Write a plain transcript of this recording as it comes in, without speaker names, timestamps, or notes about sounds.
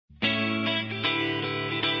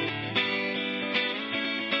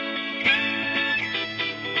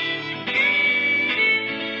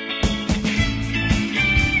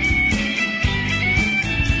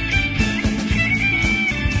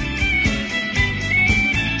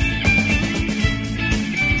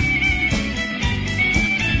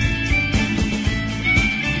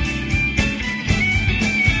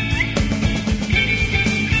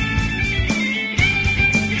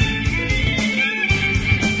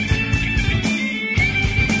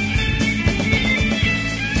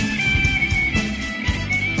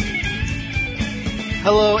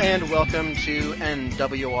Hello and welcome to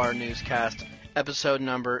NWR Newscast, episode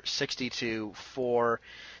number 62 for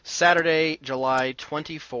Saturday, July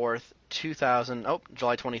 24th,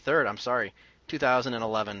 July 23rd, I'm sorry,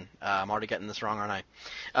 2011. I'm already getting this wrong, aren't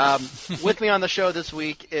I? With me on the show this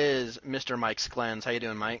week is Mr. Mike Sklens. How you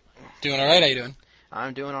doing, Mike? Doing all right. How you doing?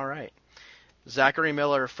 I'm doing all right. Zachary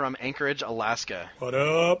Miller from Anchorage, Alaska. What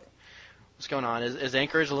up? What's going on? Is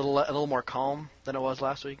Anchorage a little more calm than it was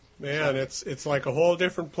last week? Man, it's like a whole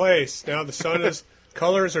different place. Now the sun is,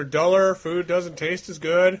 colors are duller, food doesn't taste as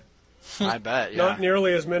good. I bet, yeah. Not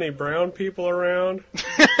nearly as many brown people around.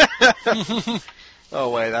 Oh,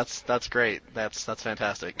 wait, that's great. That's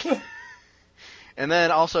fantastic. And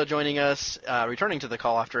then also joining us, returning to the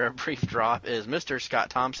call after a brief drop, is Mr.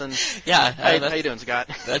 Scott Thompson. Yeah. How you doing, Scott?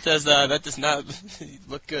 That does not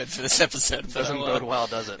look good for this episode. But Doesn't bode well,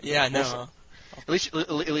 does it? Yeah, no. At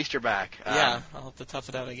least you're back. Yeah, I'll have to tough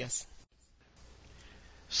it out, I guess.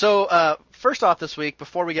 So, first off this week,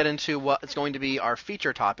 before we get into what is going to be our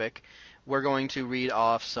feature topic, we're going to read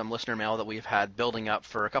off some listener mail that we've had building up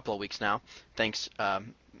for a couple of weeks now. Thanks,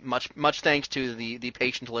 much thanks to the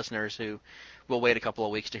patient listeners who will wait a couple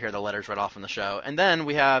of weeks to hear the letters read off on the show. And then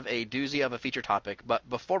we have a doozy of a feature topic. But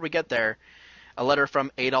before we get there, a letter from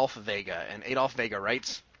Adolf Vega. And Adolf Vega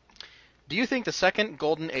writes, "Do you think the second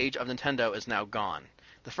golden age of Nintendo is now gone?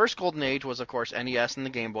 The first golden age was, of course, NES and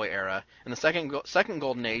the Game Boy era, and the second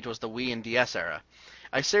golden age was the Wii and DS era.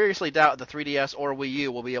 I seriously doubt the 3DS or Wii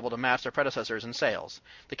U will be able to match their predecessors in sales.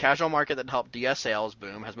 The casual market that helped DS sales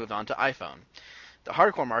boom has moved on to iPhone. The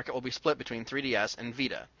hardcore market will be split between 3DS and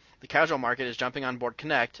Vita. The casual market is jumping on board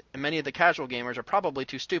Kinect, and many of the casual gamers are probably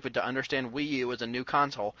too stupid to understand Wii U as a new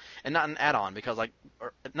console and not an add-on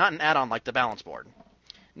like the balance board.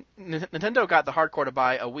 Nintendo got the hardcore to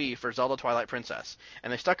buy a Wii for Zelda Twilight Princess,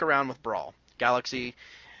 and they stuck around with Brawl, Galaxy,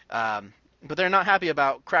 but they're not happy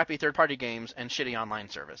about crappy third-party games and shitty online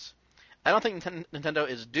service. I don't think Nintendo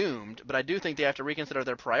is doomed, but I do think they have to reconsider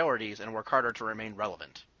their priorities and work harder to remain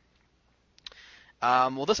relevant."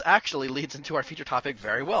 Well, this actually leads into our feature topic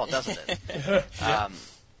very well, doesn't it?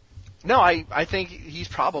 No, I think he's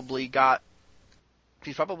probably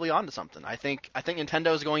onto something. I think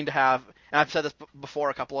Nintendo is going to have, and I've said this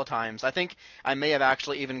before a couple of times. I think I may have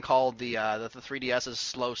actually even called the 3DS's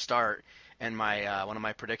slow start in my one of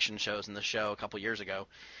my prediction shows in the show a couple years ago,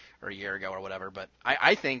 or a year ago, or whatever. But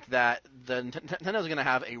I think that Nintendo is going to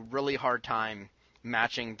have a really hard time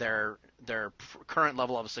matching their current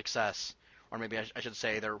level of success, or maybe I should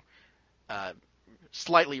say their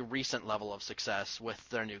slightly recent level of success with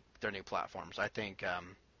their new platforms. I think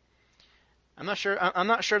I'm not sure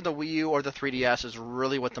the Wii U or the 3DS is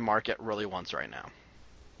really what the market really wants right now.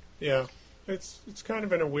 Yeah, it's kind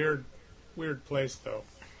of in a weird place though.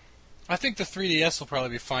 I think the 3DS will probably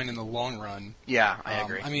be fine in the long run. Yeah, I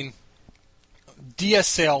agree. I mean, DS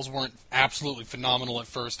sales weren't absolutely phenomenal at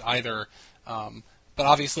first either, but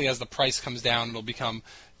obviously as the price comes down, it'll become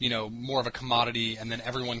more of a commodity, and then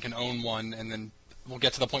everyone can own one, and then we'll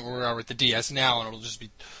get to the point where we are with the DS now, and it'll just be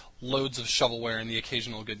loads of shovelware and the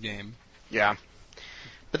occasional good game. Yeah.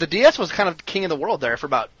 But the DS was kind of king of the world there for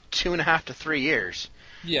about 2.5 to 3 years.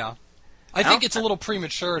 Yeah. I think it's a little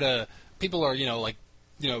premature to... People are,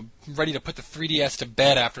 ready to put the 3DS to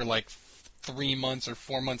bed after, 3 months or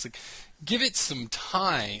 4 months. Give it some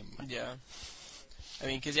time. Yeah. I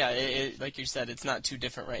mean, because, like you said, it's not too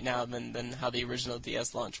different right now than how the original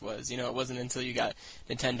DS launch was. It wasn't until you got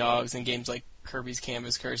Nintendogs and games like Kirby's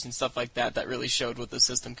Canvas Curse and stuff like that really showed what the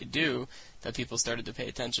system could do that people started to pay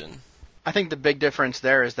attention. I think the big difference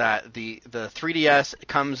there is that the 3DS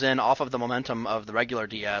comes in off of the momentum of the regular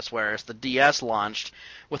DS, whereas the DS launched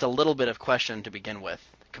with a little bit of question to begin with,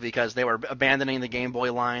 because they were abandoning the Game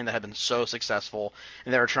Boy line that had been so successful,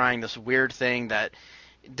 and they were trying this weird thing that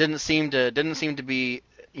didn't seem to be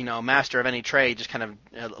master of any trade, just kind of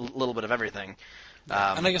a little bit of everything.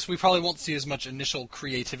 And I guess we probably won't see as much initial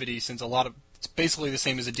creativity since it's basically the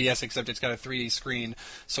same as a DS except it's got a 3D screen.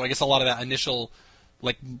 So I guess a lot of that initial,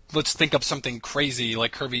 let's think up something crazy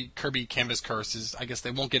like Kirby Canvas Curse I guess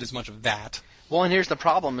they won't get as much of that. Well, and here's the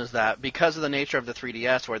problem is that because of the nature of the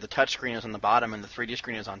 3DS, where the touch screen is on the bottom and the 3D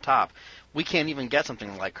screen is on top, we can't even get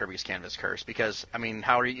something like Kirby's Canvas Curse because, I mean,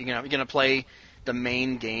 how are you going to play the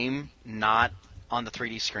main game not on the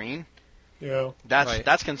 3D screen? Yeah.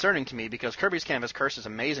 That's concerning to me because Kirby's Canvas Curse is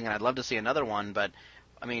amazing and I'd love to see another one, but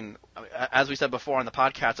I mean, as we said before on the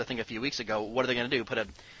podcast, I think a few weeks ago, what are they going to do? Put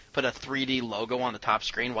a 3D logo on the top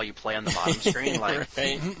screen while you play on the bottom screen? Like,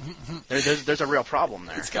 right. There's a real problem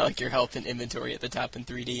there. It's got like your health and inventory at the top in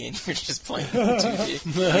 3D, and you're just playing in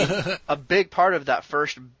 2D. I mean, a big part of that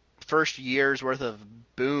first year's worth of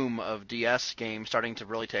boom of DS games starting to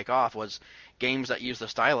really take off was games that use the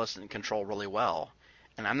stylus and control really well.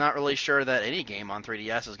 And I'm not really sure that any game on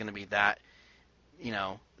 3DS is going to be that,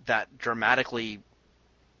 that dramatically.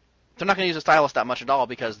 They're not going to use the stylus that much at all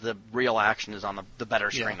because the real action is on the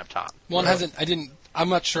better screen up top. Well, I'm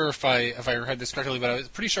not sure if I heard this correctly, but I was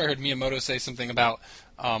pretty sure I heard Miyamoto say something about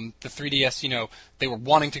the 3DS. They were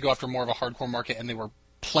wanting to go after more of a hardcore market, and they were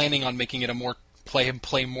planning on making it a more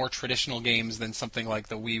play more traditional games than something like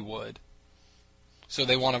the Wii would. So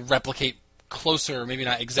they want to replicate closer, maybe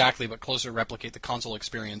not exactly, but closer replicate the console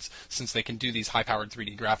experience since they can do these high-powered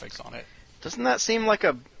 3D graphics on it. Doesn't that seem like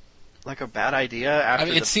a bad idea?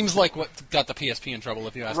 It seems like what got the PSP in trouble,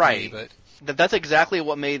 if you ask me. But that's exactly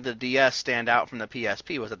what made the DS stand out from the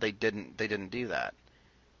PSP was that they didn't do that.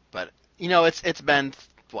 But it's been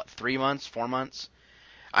 3 months, 4 months.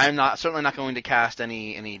 I'm certainly not going to cast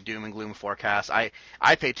any doom and gloom forecasts. I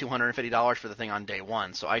paid $250 for the thing on day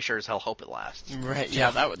one, so I sure as hell hope it lasts. Right?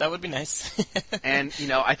 Yeah, that would be nice. And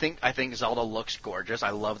I think Zelda looks gorgeous.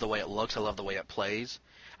 I love the way it looks. I love the way it plays.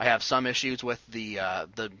 I have some issues with the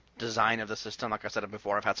design of the system. Like I said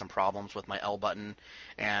before, I've had some problems with my L button,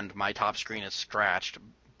 and my top screen is scratched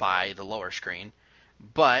by the lower screen.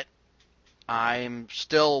 But I'm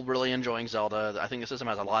still really enjoying Zelda. I think the system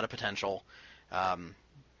has a lot of potential.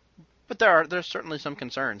 But there's certainly some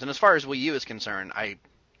concerns. And as far as Wii U is concerned, I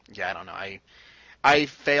don't know. I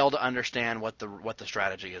fail to understand what the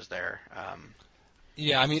strategy is there. I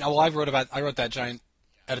wrote that giant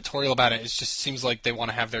editorial about it. It just seems like they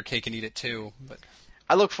want to have their cake and eat it too. But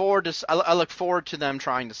I look forward to them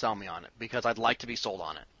trying to sell me on it because I'd like to be sold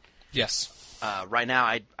on it. Yes. Right now,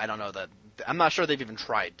 I don't know that. I'm not sure they've even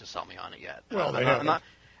tried to sell me on it yet. Well,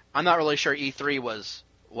 I'm not really sure E3 was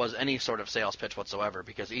any sort of sales pitch whatsoever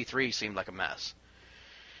because E3 seemed like a mess,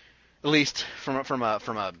 at least from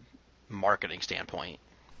a marketing standpoint.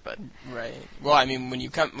 But right. Well, I mean, when you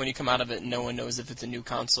come out of it, no one knows if it's a new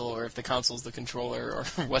console or if the console's the controller or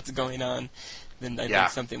what's going on. Then I think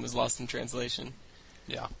something was lost in translation.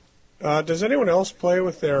 Yeah. Does anyone else play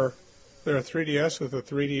with their 3DS with the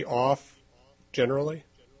 3D off generally?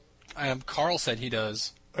 Carl said he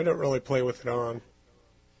does. I don't really play with it on.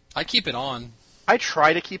 I keep it on. I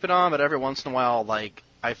try to keep it on, but every once in a while,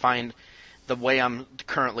 I find the way I'm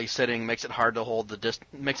currently sitting makes it hard to hold at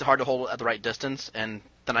the right distance, and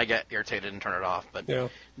then I get irritated and turn it off. But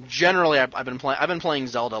generally, I've been playing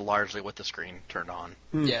Zelda largely with the screen turned on.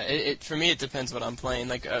 Yeah, for me it depends what I'm playing.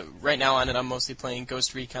 Like right now on it, I'm mostly playing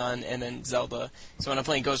Ghost Recon and then Zelda. So when I'm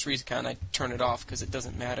playing Ghost Recon, I turn it off because it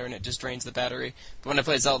doesn't matter and it just drains the battery. But when I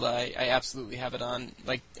play Zelda, I absolutely have it on,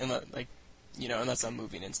 unless I'm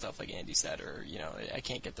moving and stuff, like Andy said, or I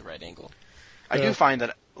can't get the right angle. I do find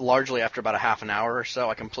that largely after about a half an hour or so,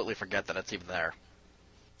 I completely forget that it's even there.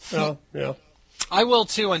 Oh, yeah. I will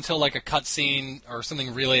too until a cutscene or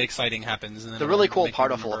something really exciting happens. And then the really cool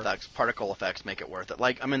particle effects make it worth it.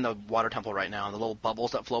 Like I'm in the water temple right now, and the little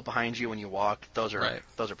bubbles that float behind you when you walk, those are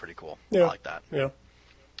pretty cool. Yeah. I like that. Yeah.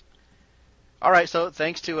 All right, so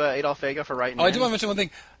thanks to Adolf Vega for writing. I do want to mention one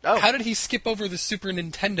thing. Oh. How did he skip over the Super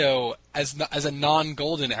Nintendo as a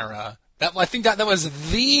non-golden era? I think that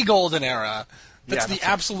was the golden era. That's the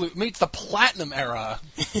absolute. It's the platinum era.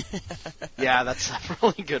 Yeah, that's a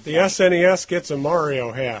really good. The point. SNES gets a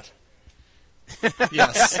Mario hat.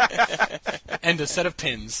 Yes, and a set of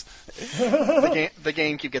pins. The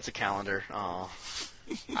GameCube gets a calendar. Oh.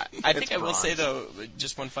 I think I will say, though,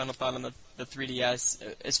 just one final thought on the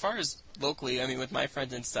 3DS. As far as locally, I mean, with my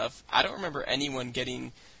friends and stuff, I don't remember anyone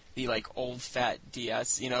getting the, old, fat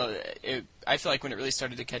DS. I feel like when it really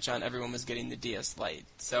started to catch on, everyone was getting the DS Lite.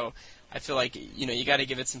 So I feel like, you got to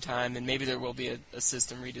give it some time, and maybe there will be a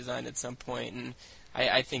system redesign at some point. And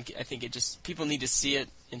I think it just, people need to see it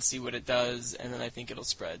and see what it does, and then I think it'll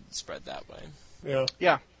spread that way.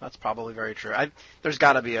 Yeah, that's probably very true. There's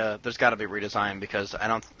got to be redesign because I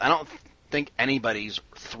don't think anybody's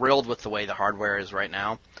thrilled with the way the hardware is right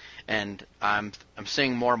now, and I'm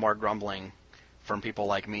seeing more and more grumbling from people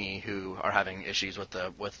like me who are having issues with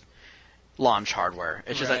launch hardware.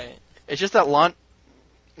 It's just that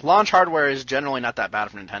launch hardware is generally not that bad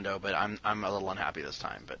for Nintendo, but I'm a little unhappy this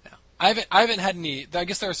time. But I haven't had any. I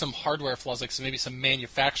guess there are some hardware flaws, maybe some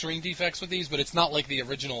manufacturing defects with these, but it's not like the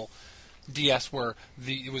original DS where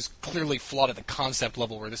it was clearly flawed at the concept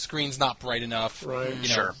level, where the screen's not bright enough. Right.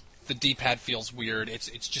 Sure. The D-pad feels weird.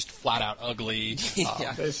 It's just flat out ugly.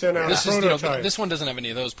 Yeah. They sent out This a prototype. this one doesn't have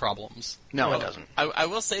any of those problems. No, it doesn't. I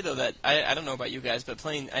will say though that I don't know about you guys, but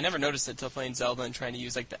I never noticed it till playing Zelda and trying to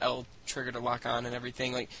use like the L trigger to lock on and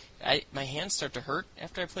everything. Like my hands start to hurt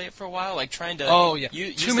after I play it for a while. Like trying to. Oh yeah.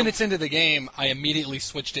 Use 2 minutes into the game, I immediately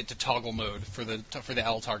switched it to toggle mode for the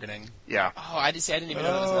L targeting. Yeah. Oh, I didn't even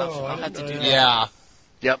know that was an option. I'll have to do that. Yeah.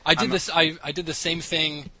 Yep. I did this. I did the same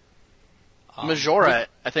thing. Majora,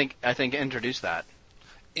 I think introduced that.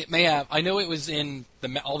 It may have. I know it was in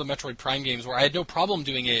all the Metroid Prime games where I had no problem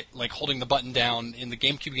doing it, like holding the button down in the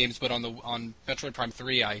GameCube games, but on Metroid Prime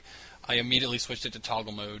 3, I immediately switched it to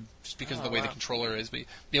toggle mode just because of the way the controller is. But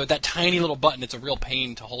that tiny little button, it's a real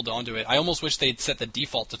pain to hold onto it. I almost wish they'd set the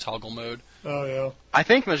default to toggle mode. Oh, yeah. I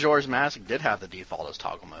think Majora's Mask did have the default as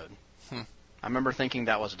toggle mode. I remember thinking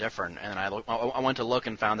that was different, and I went to look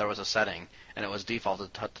and found there was a setting, and it was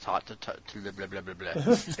defaulted to blah, blah, blah, blah.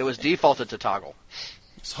 It was defaulted to toggle.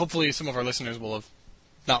 So hopefully some of our listeners will have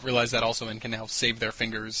not realized that also and can now save their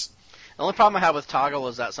fingers. The only problem I have with toggle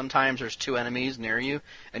is that sometimes there's two enemies near you,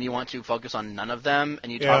 and you want to focus on none of them,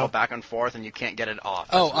 and you toggle back and forth, and you can't get it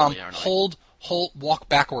off. That's really annoying. hold, walk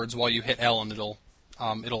backwards while you hit L, and it'll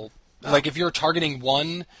like if you're targeting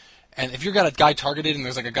one. And if you've got a guy targeted and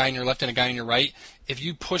there's like a guy on your left and a guy on your right, if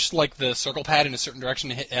you push like the circle pad in a certain direction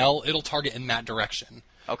and hit L, it'll target in that direction.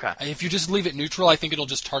 Okay. If you just leave it neutral, I think it'll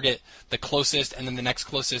just target the closest and then the next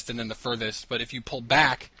closest and then the furthest. But if you pull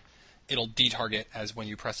back, it'll detarget as when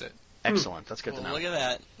you press it. Excellent. That's good to know. Look at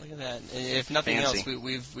that. If nothing Fancy.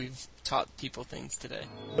 else, we've taught people things today.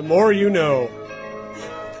 The more you know.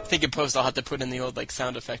 I think in post I'll have to put in the old like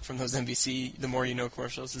sound effect from those NBC "The More You Know"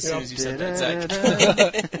 commercials as soon as you said that, Zach.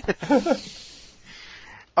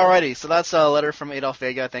 Alrighty, so that's a letter from Adolf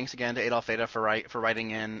Vega. Thanks again to Adolf Vega for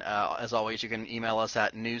writing in. As always, you can email us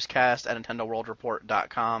at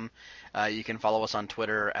newscast@nintendoworldreport.com. You can follow us on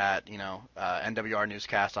Twitter at NWR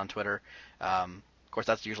Newscast on Twitter. Of course,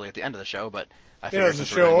 that's usually at the end of the show, but I figure Is the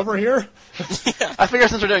show over here? I figure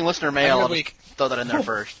since we're doing listener mail, I'll week. just throw that in there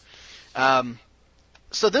first.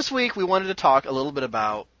 So this week we wanted to talk a little bit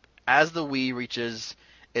about as the Wii reaches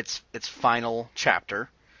its final chapter.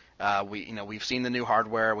 We've seen the new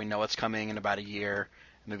hardware. We know it's coming in about a year,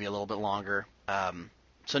 maybe a little bit longer.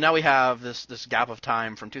 So now we have this gap of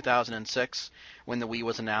time from 2006 when the Wii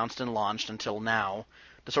was announced and launched until now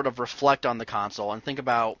to sort of reflect on the console and think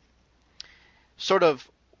about sort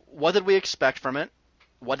of what did we expect from it,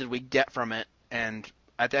 what did we get from it, and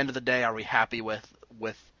at the end of the day, are we happy with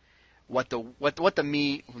what the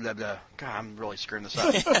Mii? Blah, blah. God, I'm really screwing this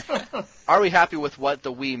up. Are we happy with what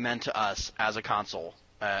the Wii meant to us as a console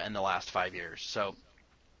in the last 5 years? So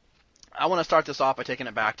I want to start this off by taking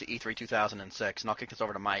it back to E3 2006, and I'll kick this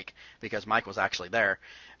over to Mike because Mike was actually there.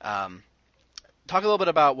 Talk a little bit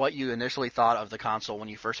about what you initially thought of the console when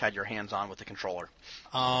you first had your hands on with the controller.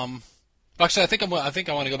 Actually, I think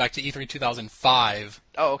I want to go back to E3 2005.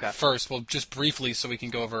 Oh, okay. First, well, just briefly, so we can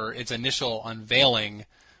go over its initial unveiling,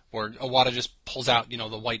 where Iwata just pulls out,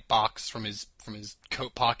 the white box from his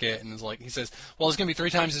coat pocket and is like, he says, well, it's going to be 3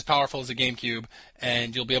 times as powerful as a GameCube,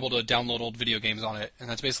 and you'll be able to download old video games on it. And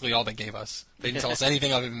that's basically all they gave us. They didn't tell us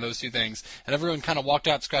anything other than those 2 things. And everyone kind of walked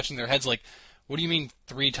out scratching their heads like, what do you mean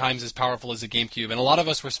 3 times as powerful as a GameCube? And a lot of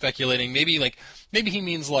us were speculating, maybe he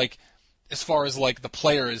means like, as far as like the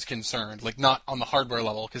player is concerned, like not on the hardware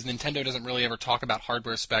level, because Nintendo doesn't really ever talk about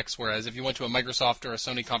hardware specs, whereas if you went to a Microsoft or a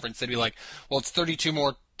Sony conference, they'd be like, well, it's 32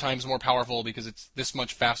 more times more powerful because it's this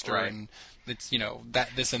much faster, right. And it's,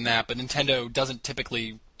 that, this and that, but Nintendo doesn't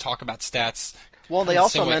typically talk about stats. Well, they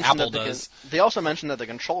also mentioned Apple that does. They also mentioned that the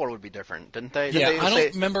controller would be different, didn't they? Yeah, I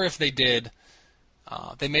don't remember if they did.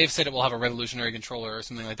 They may have said it will have a revolutionary controller or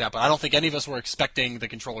something like that, but I don't think any of us were expecting the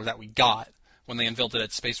controller that we got when they unveiled it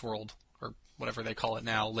at Space World, or whatever they call it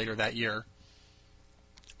now, later that year.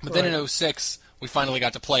 But then in 06, we finally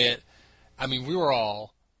got to play it. I mean, we were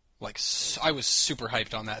all, I was super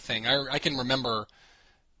hyped on that thing. I can remember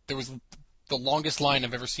there was the longest line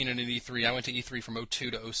I've ever seen at an E3. I went to E3 from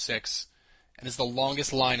 02 to 06, and it's the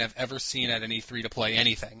longest line I've ever seen at an E3 to play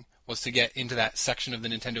anything, was to get into that section of the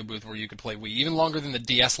Nintendo booth where you could play Wii. Even longer than the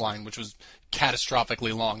DS line, which was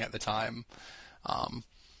catastrophically long at the time.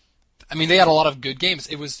 I mean, they had a lot of good games.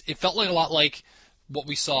 It felt like a lot like what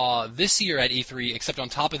we saw this year at E3, except on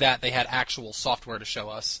top of that, they had actual software to show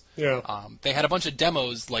us. Yeah. They had a bunch of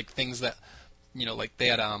demos, like things that, like they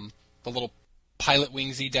had the little Pilot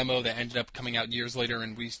Wingsy demo that ended up coming out years later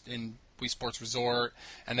in Wii Sports Resort,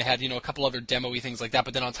 and they had, a couple other demo-y things like that.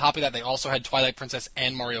 But then on top of that, they also had Twilight Princess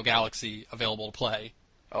and Mario Galaxy available to play.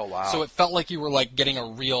 Oh, wow. So it felt like you were, getting a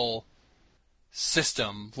real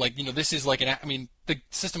system. Like, this is like the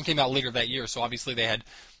system came out later that year, so obviously they had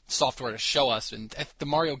software to show us. And the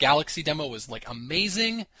Mario Galaxy demo was like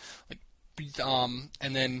amazing.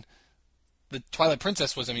 And then the Twilight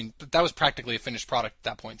Princess was, that was practically a finished product at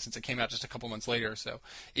that point since it came out just a couple months later. So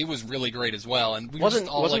it was really great as well. And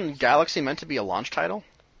wasn't Galaxy meant to be a launch title?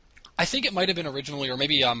 I think it might have been originally, or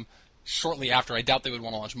maybe shortly after. I doubt they would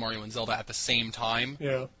want to launch Mario and Zelda at the same time.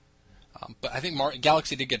 Yeah. But I think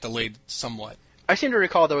Galaxy did get delayed somewhat. I seem to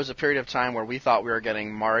recall there was a period of time where we thought we were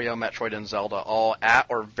getting Mario, Metroid, and Zelda all at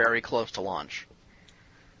or very close to launch.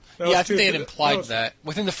 I think they had implied that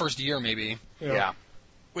within the first year, maybe. Yeah.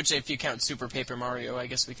 Which, if you count Super Paper Mario, I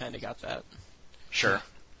guess we kind of got that. Sure.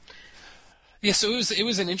 Yeah, so it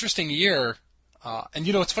was an interesting year. And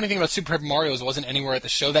what's funny thing about Super Paper Mario is it wasn't anywhere at the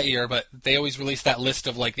show that year, but they always released that list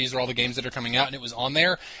of these are all the games that are coming out, and it was on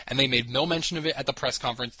there, and they made no mention of it at the press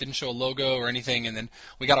conference, didn't show a logo or anything, and then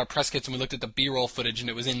we got our press kits and we looked at the B-roll footage, and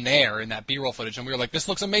it was in that B-roll footage, and we were like, this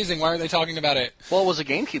looks amazing, why aren't they talking about it? Well, it was a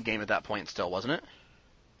GameCube game at that point still, wasn't it?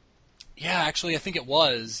 Yeah, actually, I think it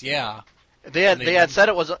was, yeah. They had said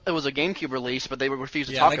it was a GameCube release, but they refused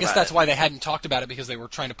to talk about it. I guess that's why they hadn't talked about it, because they were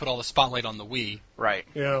trying to put all the spotlight on the Wii. Right.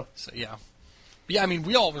 Yeah. So, yeah. But yeah,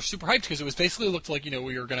 we all were super hyped because it was basically looked like, we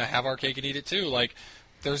were going to have our cake and eat it too. Like,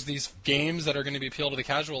 there's these games that are going to be appeal to the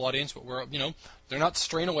casual audience, but we're, they're not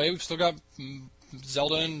straying away. We've still got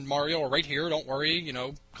Zelda and Mario are right here. Don't worry,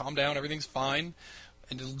 calm down. Everything's fine.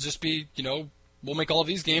 And it'll just be, we'll make all of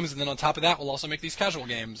these games, and then on top of that, we'll also make these casual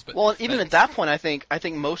games. But even at that point, I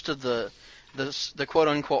think most of the quote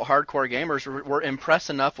unquote hardcore gamers were impressed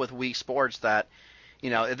enough with Wii Sports that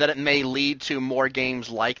that it may lead to more games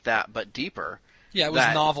like that, but deeper. Yeah, it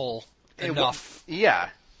was novel enough.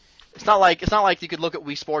 It's not like you could look at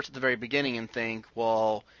Wii Sports at the very beginning and think,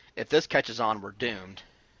 well, if this catches on, we're doomed.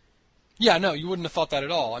 Yeah, no, you wouldn't have thought that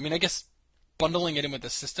at all. I guess bundling it in with the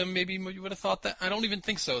system, maybe you would have thought that. I don't even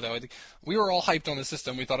think so, though. I think we were all hyped on the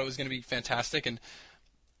system. We thought it was going to be fantastic, and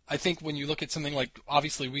I think when you look at something like,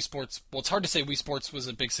 obviously, Wii Sports, well, it's hard to say Wii Sports was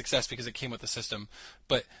a big success because it came with the system,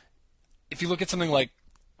 but if you look at something like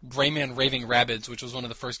Rayman Raving Rabbids, which was one of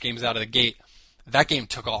the first games out of the gate, that game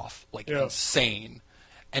took off insane.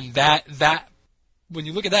 And that when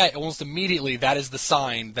you look at that, almost immediately that is the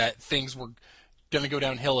sign that things were going to go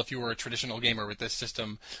downhill if you were a traditional gamer with this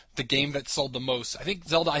system. The game that sold the most, I think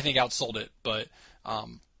Zelda outsold it, but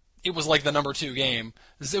it was like the number 2 game.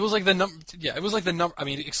 It was like the number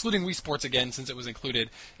excluding Wii Sports again since it was included.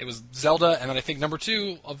 It was Zelda, and then I think number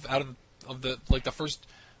 2 out of the the first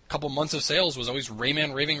couple months of sales was always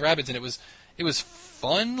Rayman Raving Rabbids, and it was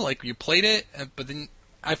fun. Like, you played it, but then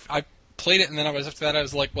I played it, and then after that I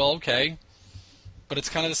was like, well, okay, but it's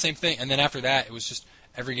kind of the same thing. And then after that, it was just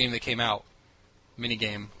every game that came out,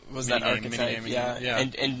 minigame. Was that archetype? Yeah.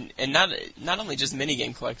 And not only just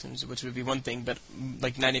minigame collections, which would be one thing, but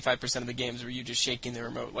like 95% of the games were you just shaking the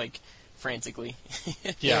remote like frantically.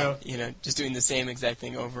 Yeah. Just doing the same exact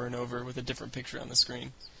thing over and over with a different picture on the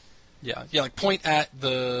screen. Yeah, like point at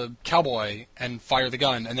the cowboy and fire the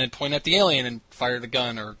gun, and then point at the alien and fire the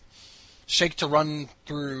gun, or shake to run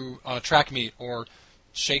through track meet, or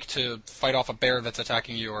shake to fight off a bear that's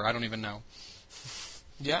attacking you, or I don't even know.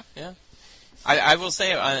 Yeah. I will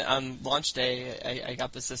say on launch day I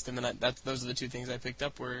got the system, and those are the 2 things I picked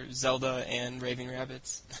up were Zelda and Raving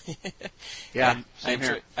Rabbids. Yeah,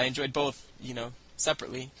 I enjoyed both,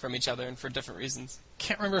 separately from each other and for different reasons.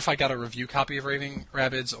 Can't remember if I got a review copy of Raving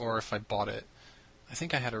Rabbids or if I bought it. I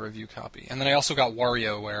think I had a review copy. And then I also got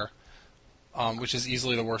WarioWare, which is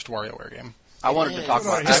easily the worst WarioWare game. I wanted to talk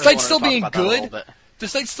about that. Despite still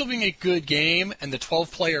being a good game, and the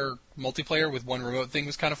 12-player multiplayer with one remote thing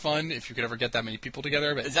was kind of fun, if you could ever get that many people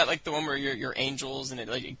together. But is that like the one where you're angels and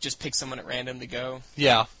it just picks someone at random to go?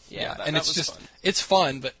 Yeah. And it's just fun. It's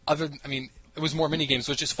fun, but it was more minigames,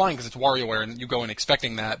 which is fine because it's WarioWare and you go in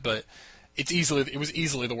expecting that, but it was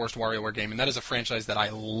easily the worst WarioWare game, and that is a franchise that I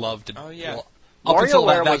loved. Oh yeah. Well, up until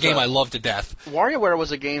that game, I loved to death. WarioWare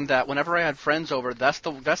was a game that whenever I had friends over, that's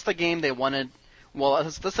the game they wanted. Well,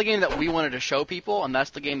 that's the game that we wanted to show people, and that's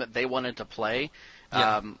the game that they wanted to play.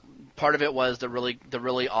 Yeah. Part of it was the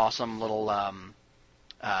really awesome little. I'm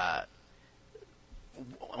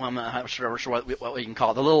not sure what we can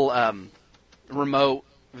call it. The little remote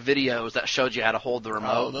videos that showed you how to hold the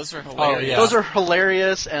remote. Oh, those are hilarious. Oh, yeah. Those are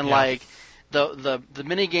hilarious, and the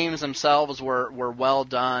mini games themselves were well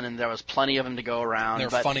done, and there was plenty of them to go around. They're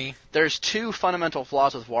but funny. There's 2 fundamental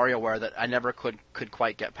flaws with WarioWare that I never could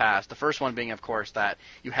quite get past. The first one being, of course, that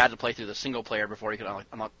you had to play through the single player before you could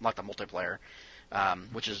unlock the multiplayer,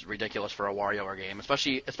 which is ridiculous for a WarioWare game,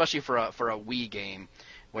 especially for a Wii game.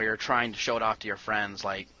 where you're trying to show it off to your friends.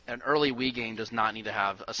 Like, an early Wii game does not need to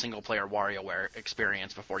have a single-player WarioWare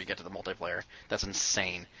experience before you get to the multiplayer. That's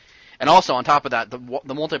insane. And also, on top of that, the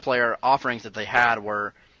multiplayer offerings that they had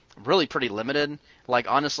were really pretty limited. Like,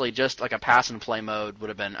 honestly, just like a pass-and-play mode would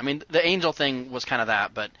have been... I mean, the Angel thing was kind of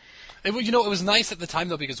that, but... It was nice at the time,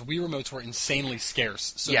 though, because Wii remotes were insanely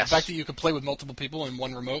scarce. So Yes. The fact that you could play with multiple people in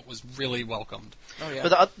one remote was really welcomed. Oh yeah.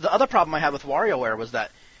 But the other problem I had with WarioWare was that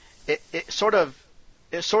it sort of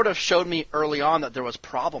showed me early on that there was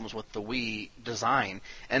problems with the Wii design,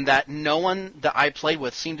 and that no one that I played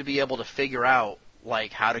with seemed to be able to figure out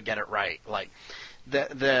like how to get it right. Like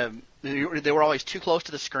they were always too close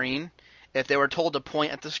to the screen. If they were told to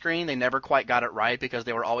point at the screen, they never quite got it right because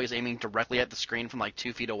they were always aiming directly at the screen from like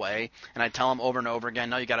 2 feet away. And I'd tell them over and over again,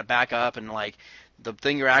 no, you got to back up, and like the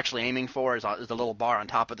thing you're actually aiming for is the little bar on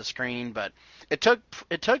top of the screen. But it took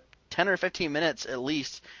 10 or 15 minutes at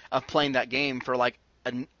least of playing that game for like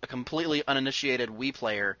a completely uninitiated Wii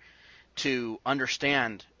player to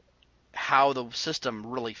understand how the system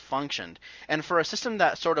really functioned. And for a system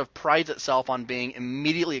that sort of prides itself on being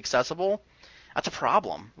immediately accessible, that's a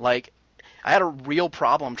problem. Like, I had a real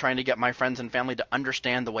problem trying to get my friends and family to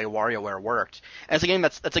understand the way WarioWare worked. And it's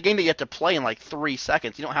a game that you have to play in like 3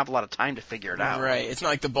 seconds. You don't have a lot of time to figure it out. Right. It's not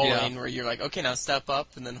like the bowling where you're like, okay, now step up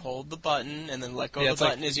and then hold the button and then let go of the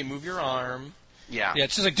button as you move your arm. Yeah. Yeah,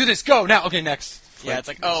 it's just like, do this, go, now, okay, next. Yeah, it's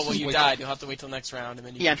like, oh, well, you died. You'll have to wait till next round, and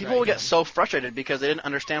then you. Yeah, and people would get so frustrated because they didn't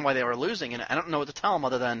understand why they were losing, and I don't know what to tell them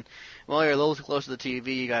other than, well, you're a little too close to the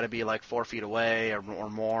TV. You got to be like 4 feet away or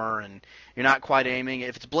more, and you're not quite aiming.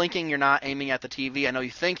 If it's blinking, you're not aiming at the TV. I know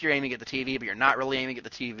you think you're aiming at the TV, but you're not really aiming at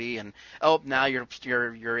the TV. And now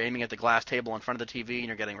you're aiming at the glass table in front of the TV, and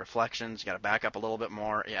you're getting reflections. You got to back up a little bit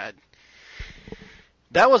more. Yeah.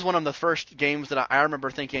 That was one of the first games that I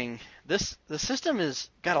remember thinking, the system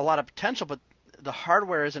has got a lot of potential, but the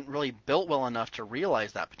hardware isn't really built well enough to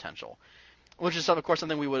realize that potential, which is, of course,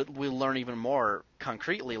 something we'll learn even more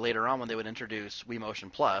concretely later on when they would introduce Wii Motion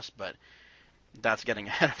Plus, but that's getting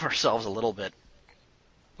ahead of ourselves a little bit.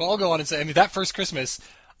 Well, I'll go on and say, I mean, that first Christmas,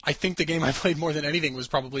 I think the game I played more than anything was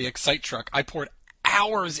probably Excite Truck. I poured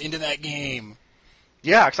hours into that game.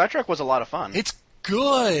 Yeah, Excite Truck was a lot of fun. It's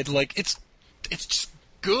good. Like, it's just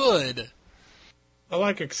good. I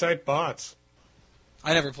like Excite Bots.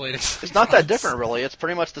 I never played it. It's not that different, really. It's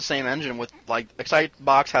pretty much the same engine with, like, Excite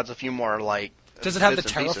Box has a few more, like... Does it have the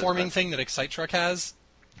bits and pieces, terraforming but thing that Excite Truck has?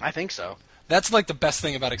 I think so. That's, like, the best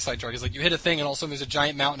thing about Excite Truck, is, like, you hit a thing and all of a sudden there's a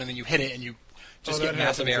giant mountain and then you hit it and you just get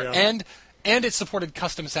massive air. Yeah. And it supported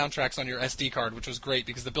custom soundtracks on your SD card, which was great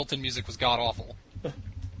because the built-in music was god-awful.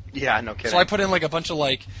 Yeah, no kidding. So I put in, like, a bunch of,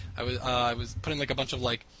 like... I was putting, like, a bunch of,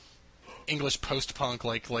 like... English post-punk,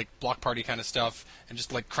 like Block Party kind of stuff, and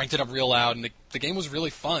just like cranked it up real loud, and the game was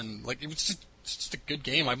really fun. Like, it was just a good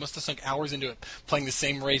game. I must have sunk hours into it, playing the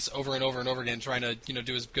same race over and over and over again, trying to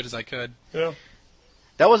do as good as I could. Yeah.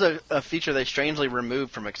 That was a feature they strangely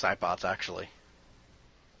removed from Excitebots, actually.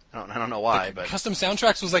 I don't know why, like, but custom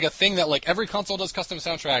soundtracks was like a thing that like every console does custom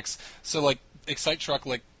soundtracks. So like Excite Truck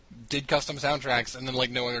like did custom soundtracks, and then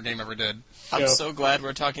like no other game ever did. I'm so glad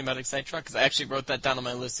we're talking about Excite Truck because I actually wrote that down on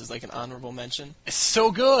my list as like an honorable mention. It's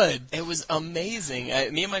so good. It was amazing.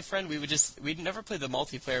 Me and my friend, we'd never play the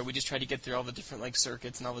multiplayer. We just tried to get through all the different like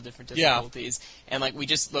circuits and all the different difficulties. And like we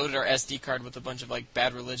just loaded our SD card with a bunch of like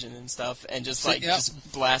Bad Religion and stuff, and just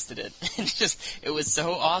just blasted it. And it was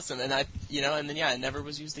so awesome. And it never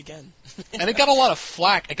was used again. And it got a lot of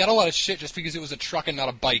flack. It got a lot of shit just because it was a truck and not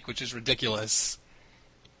a bike, which is ridiculous.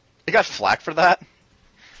 it got flack for that.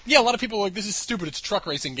 Yeah, a lot of people are like, this is stupid, it's a truck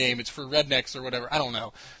racing game, it's for rednecks or whatever. I don't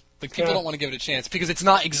know. Like, people don't want to give it a chance because it's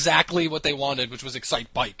not exactly what they wanted, which was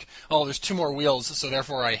Excite Bike. Oh, there's 2 more wheels, so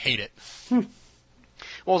therefore I hate it.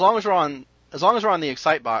 Well, as long as we're on the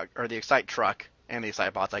Excite Bot or the Excite Truck and the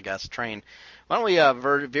Excite Bots, I guess, train, why don't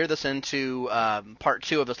we veer this into part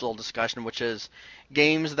 2 of this little discussion, which is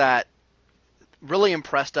games that really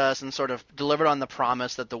impressed us and sort of delivered on the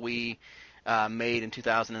promise that the Wii made in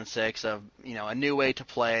 2006 of a new way to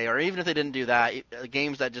play, or even if they didn't do that,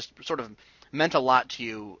 games that just sort of meant a lot to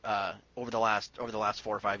you over the last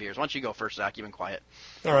 4 or 5 years. Why don't you go first, Zach? You've been quiet.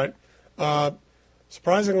 All right.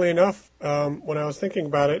 Surprisingly enough, when I was thinking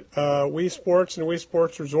about it, Wii Sports and Wii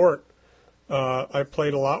Sports Resort, I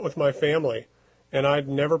played a lot with my family, and I'd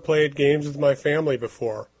never played games with my family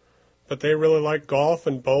before, but they really liked golf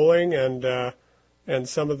and bowling and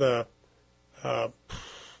some of the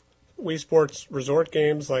Wii Sports Resort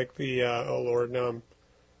games like the now I'm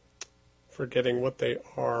forgetting what they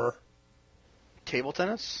are. Table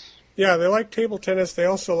tennis? Yeah, they like table tennis. They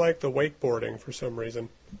also like the wakeboarding for some reason.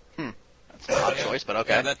 That's an odd choice, but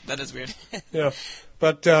okay. Yeah, that is weird. Yeah,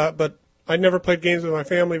 But I'd never played games with my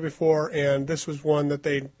family before, and this was one that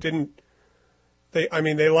they didn't. They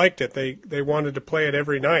liked it. They wanted to play it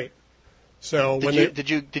every night. So did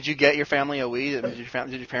you get your family a Wii? Did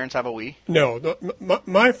your parents have a Wii? No,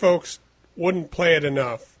 my folks wouldn't play it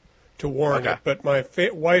enough to warrant it, but my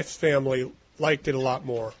wife's family liked it a lot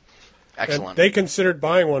more. Excellent. And they considered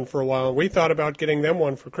buying one for a while. We thought about getting them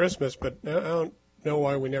one for Christmas, but I don't know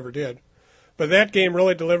why we never did. But that game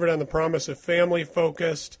really delivered on the promise of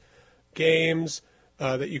family-focused games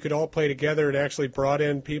that you could all play together. It actually brought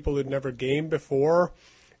in people who'd never gamed before,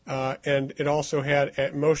 and it also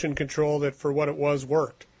had motion control that, for what it was,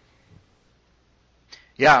 worked.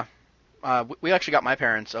 Yeah. We actually got my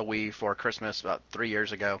parents a Wii for Christmas about 3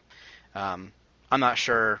 years ago. I'm not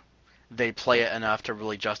sure they play it enough to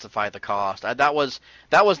really justify the cost. That was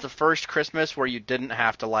the first Christmas where you didn't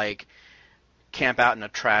have to like camp out in a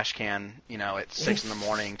trash can, at 6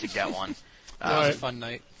 a.m. to get one. That was a fun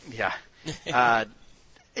night. Yeah.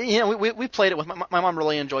 We played it with my mom.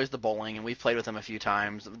 Really enjoys the bowling, and we've played with them a few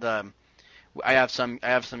times. I have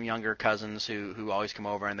some younger cousins who always come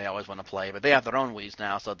over and they always want to play, but they have their own Wiis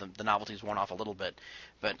now, so the novelty's worn off a little bit.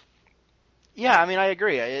 But yeah, I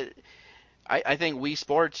agree. I think Wii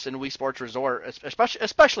Sports and Wii Sports Resort,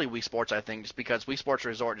 especially Wii Sports, I think, just because Wii Sports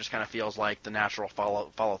Resort just kind of feels like the natural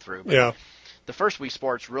follow through. But yeah. The first Wii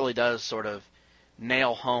Sports really does sort of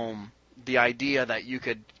nail home the idea that you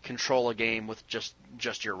could control a game with just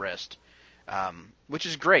your wrist, which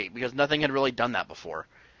is great because nothing had really done that before.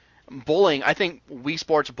 Bowling, I think Wii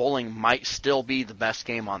Sports Bowling might still be the best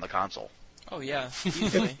game on the console. Oh yeah,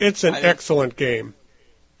 it's an excellent game.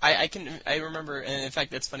 I remember, and in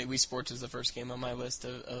fact, that's funny. Wii Sports is the first game on my list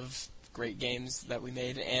of great games that we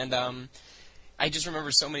made, and I just remember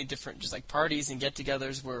so many different just like parties and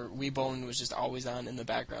get-togethers where Wii Bowling was just always on in the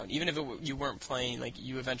background. Even if you weren't playing, like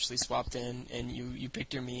you eventually swapped in and you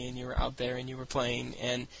picked your Mii and you were out there and you were playing,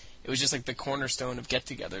 and it was just like the cornerstone of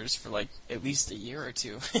get-togethers for like at least a year or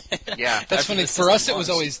two. Yeah, that's funny. For us, it was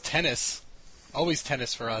always tennis. Always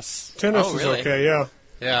tennis for us. Tennis is really? Okay, yeah.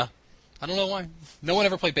 Yeah. I don't know why. No one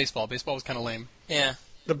ever played baseball. Baseball was kind of lame. Yeah.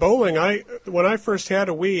 The bowling, when I first had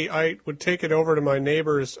a Wii, I would take it over to my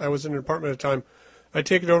neighbor's. I was in an apartment at the time. I'd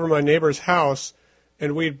take it over to my neighbor's house,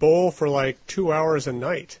 and we'd bowl for like 2 hours a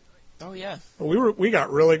night. Oh yeah. We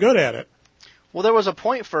got really good at it. Well, there was a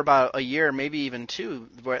point for about a year, maybe even two,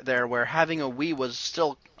 where having a Wii was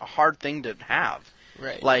still a hard thing to have.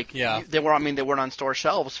 Right. Like, yeah. they weren't on store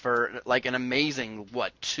shelves for like an amazing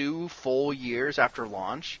 2 full years after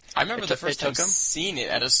launch. I remember the first time seeing it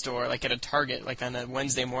at a store, like at a Target, like on a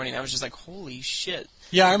Wednesday morning. I was just like, holy shit.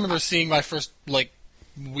 Yeah, I remember seeing my first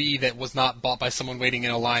Wii that was not bought by someone waiting in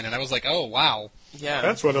a line, and I was like, oh wow. Yeah.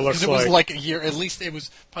 That's what it looks like. Because it was like a year. At least it was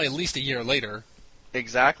probably at least a year later.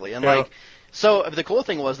 Exactly, and so the cool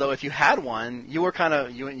thing was though, if you had one, you were kind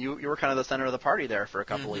of you were kind of the center of the party there for a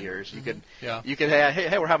couple of years. You could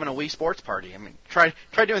hey, we're having a Wii Sports party. I mean, try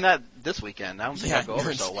doing that this weekend. I don't think that'll go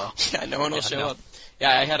over so well. Yeah, no one will show up.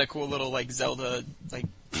 Yeah, I had a cool little Zelda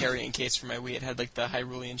carrying case for my Wii. It had the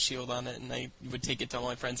Hyrulean shield on it, and I would take it to all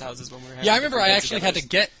my friends' houses when we were having. Yeah, I remember I actually had to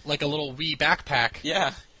get a little Wii backpack.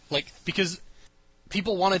 Yeah, because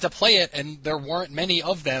people wanted to play it, and there weren't many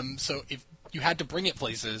of them, so if you had to bring it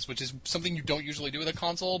places, which is something you don't usually do with a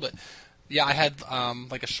console. But yeah, I had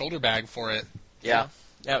a shoulder bag for it. Yeah,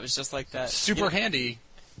 it was just like that. Super handy.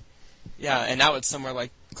 Yeah, and now it's somewhere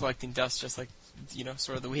collecting dust, just sort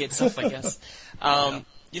of the Wii itself, I guess. I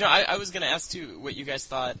was going to ask too what you guys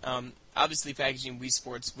thought. Obviously, packaging Wii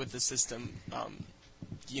Sports with the system,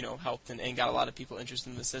 helped and got a lot of people interested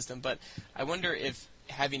in the system. But I wonder if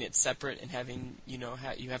having it separate and having you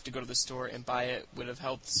have to go to the store and buy it would have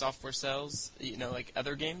helped software sales. Like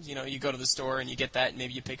other games. You go to the store and you get that, and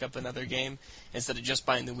maybe you pick up another game instead of just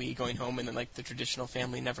buying the Wii, going home, and then the traditional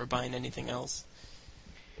family never buying anything else.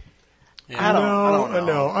 Yeah. I don't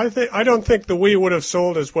know. I don't think the Wii would have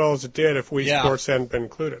sold as well as it did if Wii Sports hadn't been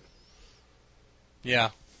included. Yeah.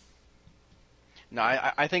 No,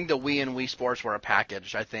 I think the Wii and Wii Sports were a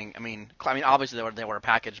package. I mean, obviously they were a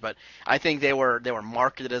package, but I think they were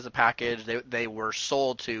marketed as a package. They were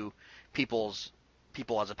sold to people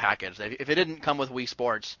as a package. If it didn't come with Wii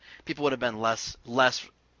Sports, people would have been less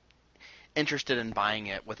interested in buying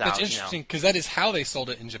it without. That's interesting because that is how they sold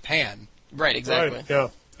it in Japan. Right. Exactly. Right, yeah.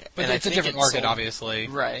 But it's a different market, obviously.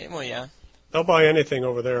 Right. Well, yeah. They'll buy anything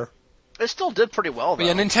over there. It still did pretty well, though.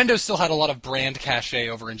 But yeah, Nintendo still had a lot of brand cachet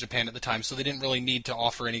over in Japan at the time, so they didn't really need to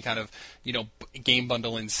offer any kind of, game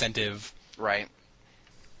bundle incentive. Right.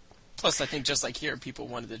 Plus, I think just like here, people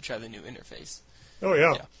wanted to try the new interface. Oh,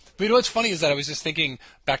 yeah. But you know what's funny is that I was just thinking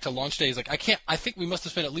back to launch days. Like I think we must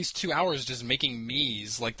have spent at least 2 hours just making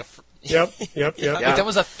Miis. Like Yep. like that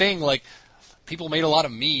was a thing. Like people made a lot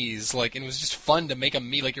of Miis. Like and it was just fun to make a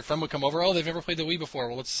Mii. Like your friend would come over. Oh, they've never played the Wii before.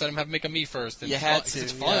 Well, let's set them make a Mii first. And You had to.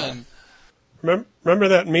 It's fun. Remember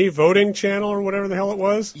that Me voting channel or whatever the hell it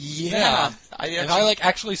was? Yeah. I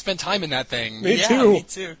actually spent time in that thing. Me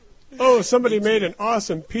too. Oh, somebody made an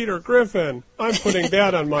awesome Peter Griffin. I'm putting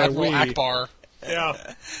that on my Admiral Wii. Akbar. Yeah.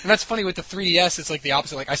 And that's funny with the 3DS. It's like the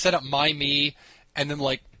opposite. Like I set up my Mii, and then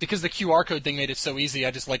like because the QR code thing made it so easy, I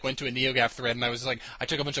just like went to a NeoGAF thread and I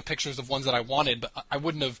took a bunch of pictures of ones that I wanted, but I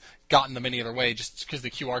wouldn't have gotten them any other way just because the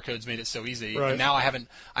QR codes made it so easy. Right. And now I haven't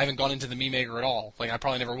gone into the Mii Maker at all. Like I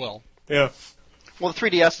probably never will. Yeah. Well, the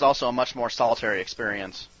 3DS is also a much more solitary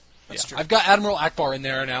experience. That's true. I've got Admiral Akbar in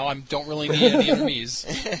there now. I don't really need any other Miis.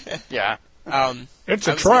 Yeah. It's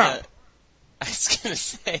a trap. I was gonna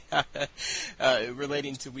say,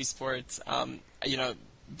 relating to Wii Sports,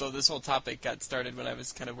 though this whole topic got started when I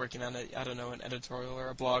was kind of working on an editorial or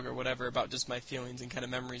a blog or whatever about just my feelings and kind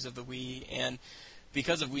of memories of the Wii, and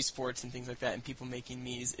because of Wii Sports and things like that, and people making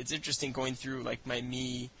Miis, it's interesting going through like my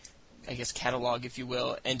Mii, I guess, catalog, if you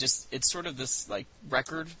will, and just it's sort of this like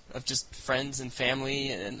record of just friends and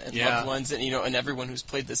family and loved ones, and and everyone who's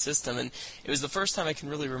played the system, and it was the first time I can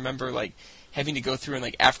really remember like having to go through and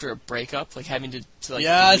like after a breakup, like having to delete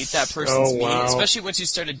that person's Mii, especially once you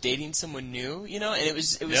started dating someone new, and it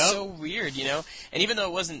was so weird, and even though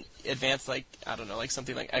it wasn't advanced like I don't know, like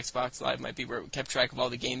something like Xbox Live might be where it kept track of all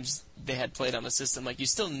the games they had played on the system, like you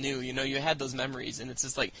still knew, you had those memories, and it's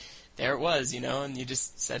just like there it was, and you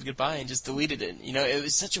just said goodbye and just deleted it. It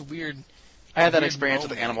was such a weird. I had that experience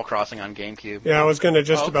with Animal Crossing on GameCube. Yeah, I was going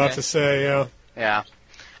to about to say, yeah. Yeah.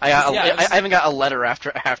 I even got a letter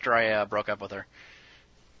after I broke up with her.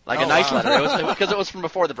 Like a nice letter. It was because it was from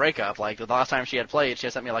before the breakup. Like the last time she had played, she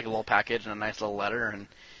had sent me like a little package and a nice little letter, and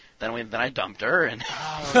then I dumped her, and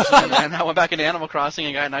and I went back into Animal Crossing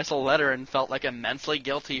and got a nice little letter and felt like immensely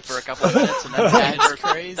guilty for a couple of minutes,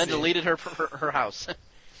 and then deleted her house.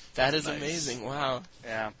 That is amazing. Wow.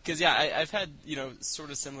 Yeah. Because, I've had, sort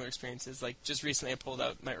of similar experiences. Like, just recently I pulled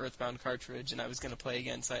out my Earthbound cartridge, and I was going to play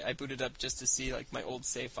again, so I booted up just to see, like, my old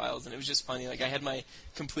save files, and it was just funny. Like, I had my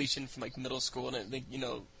completion from, like, middle school, and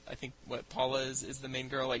I think what Paula is the main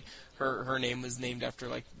girl. Like, her name was named after,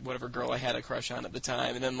 like, whatever girl I had a crush on at the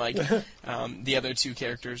time. And then, like, the other two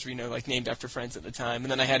characters were, like, named after friends at the time.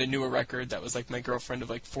 And then I had a newer record that was, like, my girlfriend of,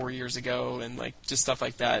 like, 4 years ago, and, like, just stuff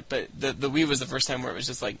like that. But the Wii was the first time where it was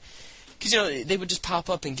just, like, because, they would just pop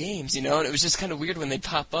up in games, and it was just kind of weird when they'd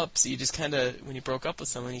pop up, so you just kind of, when you broke up with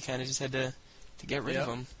someone, you kind of just had to get rid of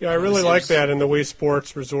them. Yeah, I really like that in the Wii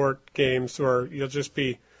Sports Resort games, where you'll just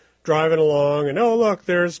be driving along, and, oh, look,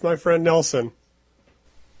 there's my friend Nelson.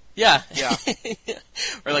 Yeah.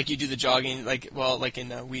 Or, like, you do the jogging, like in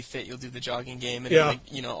Wii Fit, you'll do the jogging game, and,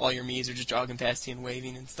 all your Miis are just jogging past you and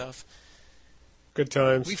waving and stuff. Good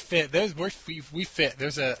times. Wii Fit,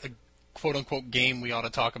 there's a quote-unquote game we ought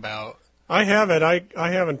to talk about. I have it.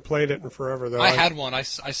 I haven't played it in forever, though. I had one. I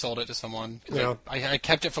sold it to someone. Yeah. I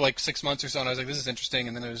kept it for like 6 months or so, and I was like, this is interesting,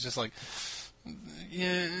 and then it was just like,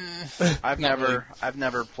 yeah. I've never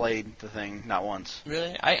played the thing, not once.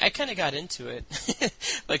 Really? I kind of got into it.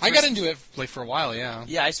 I got into it like for a while, yeah.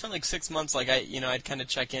 Yeah, I spent like 6 months. Like I'd kind of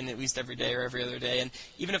check in at least every day or every other day, and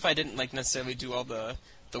even if I didn't like necessarily do all the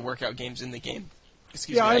workout games in the game.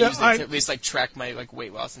 I used it to at least like track my like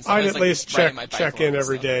weight loss and stuff. I'd at least check in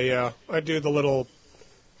every day. Yeah, I do the little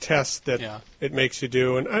test that it makes you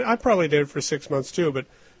do, and I probably did it for 6 months too. But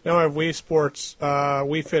now I have Wii Sports,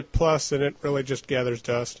 Wii Fit Plus, and it really just gathers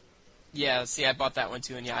dust. Yeah, see, I bought that one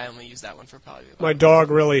too, and I only use that one for probably. My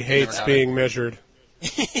dog really hates being measured.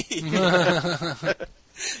 Yeah,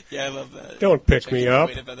 I love that. Don't pick me up.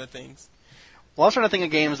 Weight of other things. Well, I was trying to think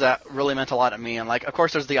of games that really meant a lot to me, and like, of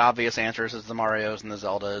course, there's the obvious answers, there's the Marios and the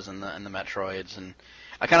Zeldas and the Metroids, and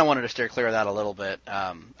I kind of wanted to steer clear of that a little bit.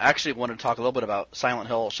 I actually wanted to talk a little bit about Silent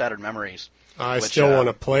Hill: Shattered Memories. I still want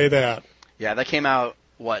to play that. Yeah, that came out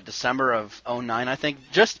December of 2009, I think,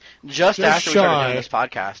 just after we started doing this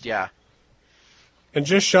podcast. Yeah, and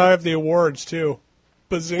just shy of the awards too.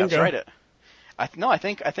 Bazinga! That's right. I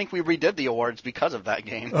think we redid the awards because of that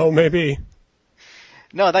game. Oh, maybe.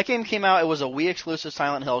 No, that game came out. It was a Wii exclusive.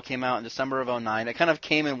 Silent Hill came out in December of 2009. It kind of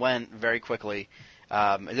came and went very quickly.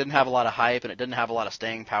 It didn't have a lot of hype, and it didn't have a lot of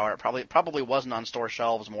staying power. It probably wasn't on store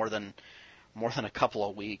shelves more than a couple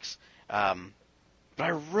of weeks. But I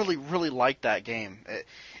really, really liked that game.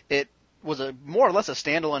 It was more or less a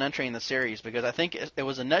standalone entry in the series because I think it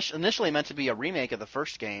was initially meant to be a remake of the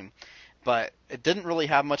first game, but it didn't really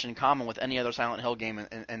have much in common with any other Silent Hill game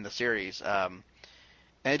in the series.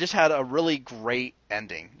 and it just had a really great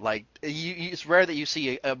ending. Like, it's rare that you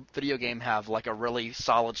see a video game have like a really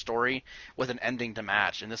solid story with an ending to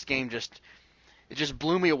match, and this game it just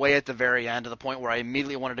blew me away at the very end, to the point where I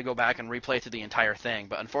immediately wanted to go back and replay through the entire thing.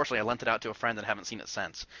 But unfortunately, I lent it out to a friend and haven't seen it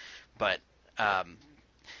since. But I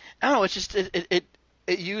don't know. It's just it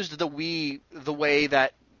used the Wii the way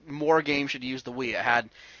that more games should use the Wii. It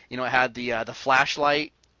had the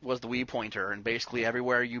flashlight was the Wii pointer, and basically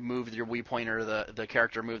everywhere you moved your Wii pointer, the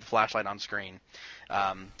character moved the flashlight on screen.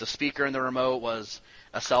 The speaker in the remote was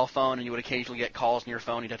a cell phone, and you would occasionally get calls on your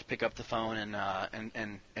phone. You'd have to pick up the phone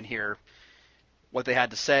and hear what they had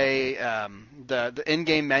to say. The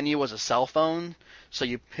in-game menu was a cell phone, so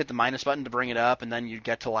you hit the minus button to bring it up, and then you'd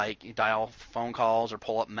get to you dial phone calls or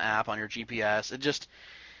pull up an app on your GPS.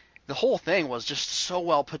 The whole thing was just so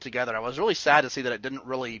well put together. I was really sad to see that it didn't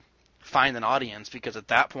really find an audience, because at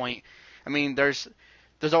that point, I mean, there's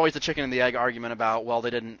always the chicken and the egg argument about, well, they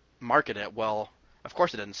didn't market it. Well, of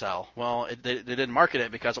course it didn't sell. Well, they didn't market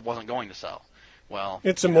it because it wasn't going to sell. Well,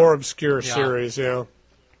 it's a more obscure series, yeah.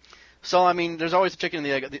 So, I mean, there's always the chicken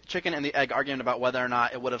and the egg argument about whether or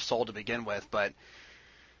not it would have sold to begin with. But,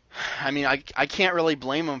 I mean, I can't really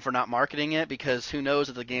blame them for not marketing it, because who knows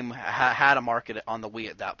if the game had a market on the Wii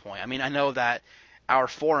at that point. I mean, I know that our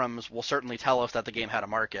forums will certainly tell us that the game had a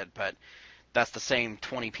market, but that's the same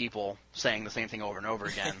 20 people saying the same thing over and over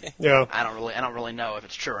again. Yeah. I don't really know if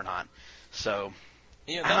it's true or not. So,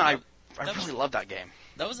 Yeah, I really love that game.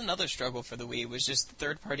 That was another struggle for the Wii, was just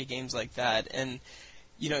third-party games like that, and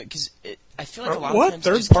because I feel like a lot of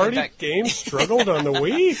times third-party games struggled on the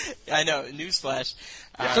Wii? I know, newsflash.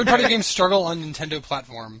 Third-party games struggle on Nintendo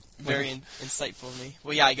platform. Very insightful of me.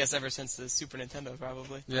 Well, yeah, I guess ever since the Super Nintendo,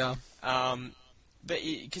 probably. Yeah. But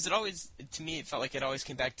because it always, to me, it felt like it always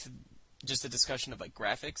came back to just a discussion of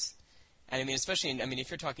graphics, and I mean, especially,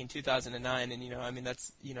 if you're talking 2009, and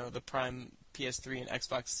that's the prime PS3 and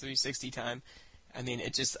Xbox 360 time. I mean,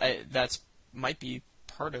 that's might be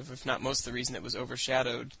part of, if not most of the reason it was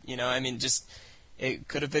overshadowed. It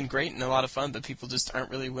could have been great and a lot of fun, but people just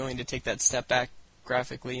aren't really willing to take that step back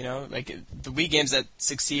graphically. The Wii games that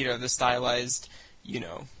succeed are the stylized,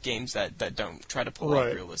 games that don't try to pull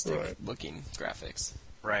off realistic looking graphics.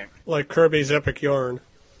 Right. Like Kirby's Epic Yarn.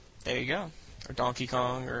 There you go. Or Donkey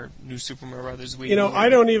Kong, or New Super Mario Brothers Wii. I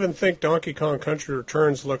don't even think Donkey Kong Country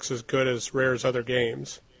Returns looks as good as Rare's other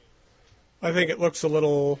games. I think it looks a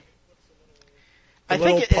little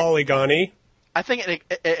polygon-y. I think it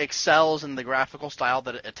excels in the graphical style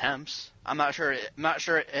that it attempts. I'm not sure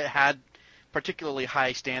it had particularly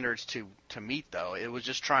high standards to meet, though. It was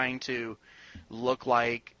just trying to look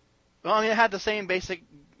like, it had the same basic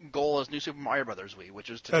goal as New Super Mario Brothers Wii, which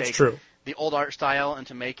was to take the old art style and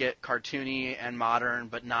to make it cartoony and modern,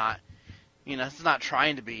 but not, it's not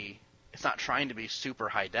trying to be super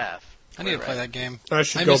high def. I need to play that game. I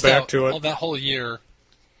should go back to it. That whole year.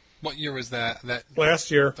 What year was that?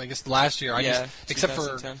 Last year. I guess last year. Except for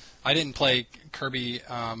 2010. I didn't play Kirby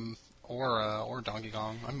or Donkey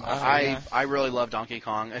Kong. I really love Donkey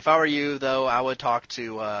Kong. If I were you, though, I would talk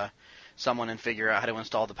to someone and figure out how to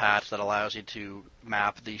install the patch that allows you to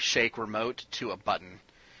map the Shake remote to a button.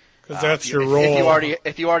 Because that's your role.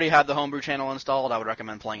 If you already have the homebrew channel installed, I would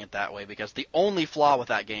recommend playing it that way, because the only flaw with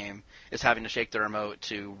that game is having to shake the remote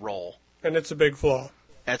to roll. And it's a big flaw.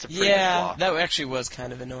 That's a pretty big flaw. That actually was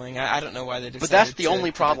kind of annoying. I don't know why they decided to. But that's the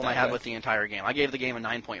only problem I had with the entire game. I gave the game a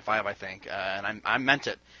 9.5, I think, and I meant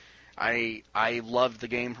it. I loved the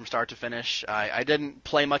game from start to finish. I didn't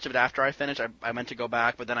play much of it after I finished. I meant to go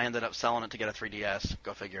back, but then I ended up selling it to get a 3DS.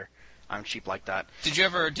 Go figure. I'm cheap like that. Did you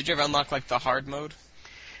ever unlock the hard mode?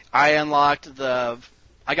 I unlocked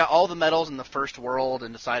I got all the medals in the first world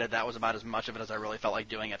and decided that was about as much of it as I really felt like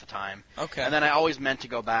doing at the time. Okay. And then I always meant to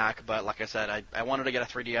go back, but like I said, I wanted to get a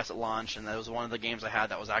 3DS at launch, and that was one of the games I had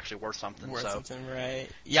that was actually worth something. Right.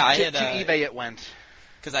 Yeah, I had to eBay it went.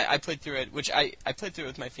 Because I played through it, which I played through it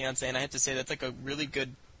with my fiance, and I have to say that's a really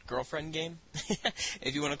good girlfriend game,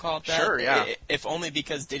 if you want to call it that. Sure, yeah. If only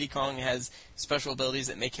because Diddy Kong has special abilities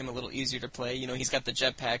that make him a little easier to play. He's got the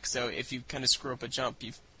jetpack, so if you kind of screw up a jump,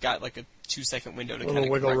 you've got a 2-second window to kind of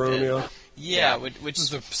wiggle room, it. Yeah, which is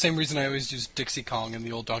the same reason I always use Dixie Kong in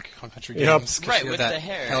the old Donkey Kong Country Yep. games. Right, with the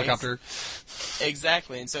hair. Helicopter.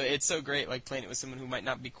 Exactly, and so it's so great playing it with someone who might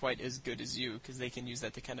not be quite as good as you, because they can use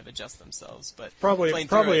that to kind of adjust themselves. But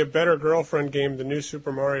probably a better girlfriend game than New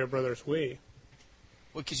Super Mario Brothers Wii.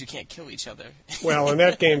 Well, because you can't kill each other. Well, and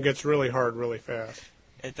that game gets really hard really fast.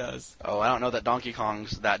 It does. Oh, I don't know that Donkey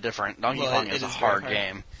Kong's that different. Donkey Kong is a hard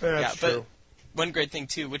game. That's true. one great thing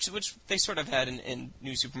too, which they sort of had in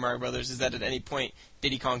New Super Mario Brothers, is that at any point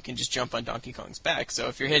Diddy Kong can just jump on Donkey Kong's back. So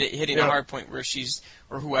if you're hitting a hard point where she's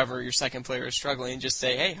or whoever your second player is struggling, just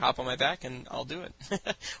say, "Hey, hop on my back and I'll do it."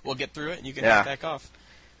 We'll get through it and you can hop back off.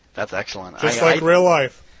 That's excellent. Just like real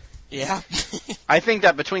life. Yeah. I think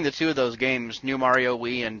that between the two of those games, New Mario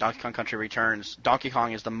Wii and Donkey Kong Country Returns, Donkey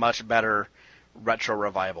Kong is the much better retro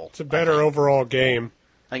revival. It's a better overall game.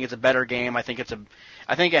 I think it's a better game. I think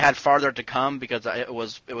it had farther to come because it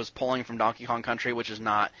was pulling from Donkey Kong Country, which is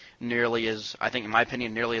not nearly as, I think in my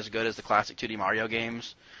opinion, nearly as good as the classic 2D Mario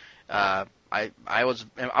games. I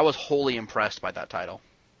was wholly impressed by that title.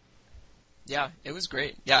 Yeah, it was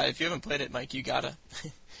great. Yeah, if you haven't played it, Mike, you gotta.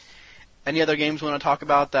 Any other games you want to talk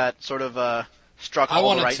about that sort of struck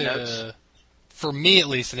all the right notes? For me at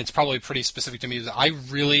least, and it's probably pretty specific to me, is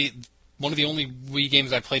one of the only Wii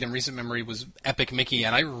games I played in recent memory was Epic Mickey,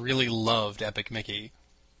 and I really loved Epic Mickey.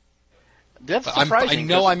 That's surprising. I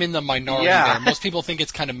know I'm in the minority there. Most people think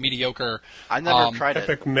it's kind of mediocre. I never tried it.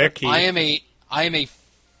 Epic Mickey. I am a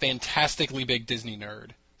fantastically big Disney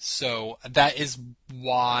nerd, so that is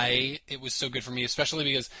why it was so good for me, especially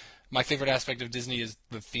because my favorite aspect of Disney is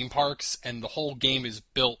the theme parks, and the whole game is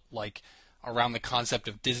built like around the concept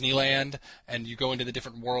of Disneyland, and you go into the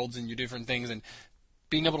different worlds and you do different things, and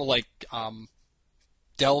being able to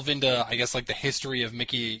delve into, I guess, like the history of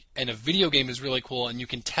Mickey in a video game is really cool, and you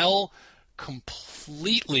can tell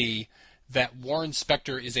completely that Warren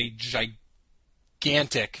Spector is a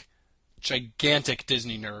gigantic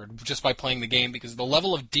Disney nerd just by playing the game, because the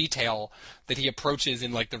level of detail that he approaches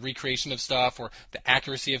in like the recreation of stuff or the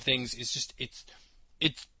accuracy of things is just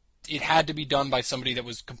it had to be done by somebody that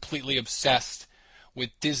was completely obsessed with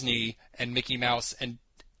Disney and Mickey Mouse, and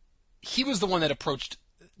he was the one that approached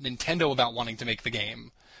Nintendo about wanting to make the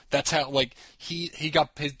game. That's how, like, he got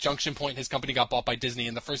his Junction Point, his company got bought by Disney,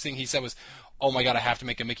 and the first thing he said was, "Oh my God, I have to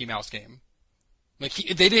make a Mickey Mouse game." Like,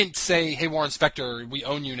 they didn't say, "Hey, Warren Spector, we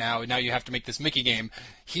own you now, and now you have to make this Mickey game."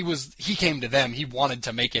 He came to them. He wanted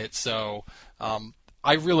to make it. So,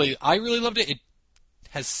 I really loved it. It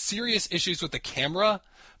has serious issues with the camera,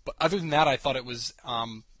 but other than that, I thought it was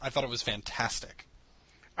fantastic.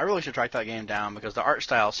 I really should track that game down because the art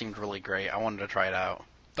style seemed really great. I wanted to try it out.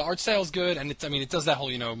 The art style's good, and it does that whole,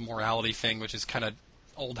 morality thing, which is kind of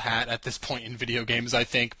old hat at this point in video games, I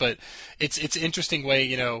think. But it's an interesting way,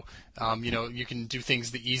 you can do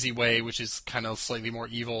things the easy way, which is kind of slightly more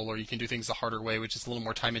evil, or you can do things the harder way, which is a little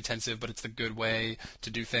more time intensive, but it's the good way to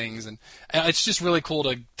do things. And it's just really cool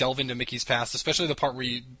to delve into Mickey's past, especially the part where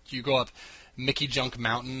you go up Mickey Junk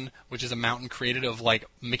Mountain, which is a mountain created of like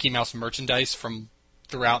Mickey Mouse merchandise from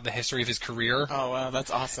throughout the history of his career. Oh, wow,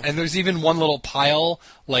 that's awesome. And there's even one little pile,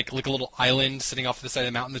 like a little island sitting off the side of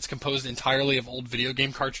the mountain that's composed entirely of old video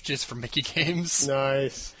game cartridges from Mickey games.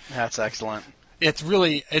 Nice. That's excellent. It's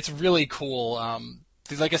really cool.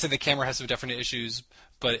 Like I said, the camera has some definite issues,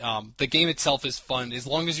 but the game itself is fun. As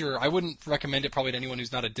long as I wouldn't recommend it probably to anyone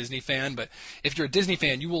who's not a Disney fan, but if you're a Disney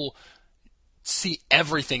fan, you will see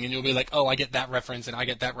everything, and you'll be like, "Oh, I get that reference, and I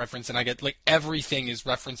get that reference, and I get," like, everything is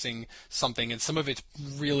referencing something, and some of it's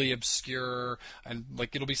really obscure, and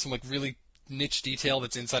like it'll be some like really niche detail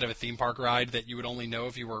that's inside of a theme park ride that you would only know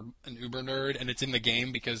if you were an Uber nerd, and it's in the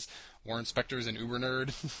game because Warren Spector is an Uber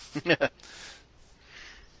nerd.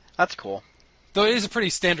 That's cool. Though it is a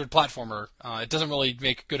pretty standard platformer, it doesn't really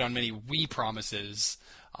make good on many Wii promises.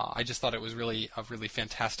 I just thought it was really a really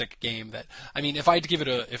fantastic game. That, I mean, if I had to give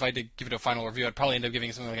it a final review, I'd probably end up giving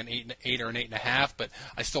it something like an 8 or an 8.5. But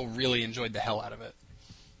I still really enjoyed the hell out of it.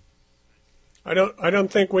 I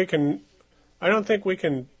don't think we can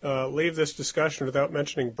leave this discussion without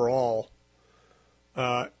mentioning Brawl.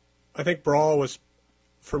 I think Brawl was,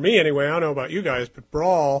 for me anyway, I don't know about you guys, but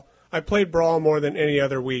Brawl, I played Brawl more than any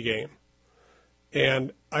other Wii game,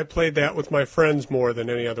 and I played that with my friends more than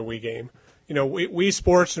any other Wii game. Wii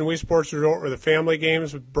Sports and Wii Sports Resort were the family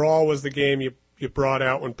games, but Brawl was the game you brought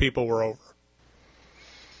out when people were over.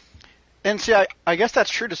 And see, I guess that's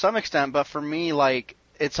true to some extent, but for me, like,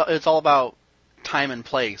 it's all about time and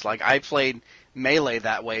place. Like, I played Melee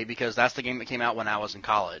that way because that's the game that came out when I was in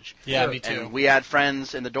college. Yeah, me too. And we had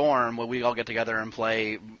friends in the dorm where we all get together and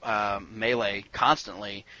play Melee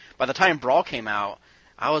constantly. By the time Brawl came out,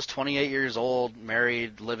 I was 28 years old,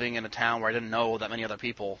 married, living in a town where I didn't know that many other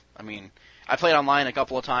people. I mean, I played online a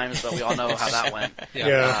couple of times, but we all know how that went.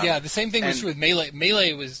 Yeah, the same thing was true with Melee.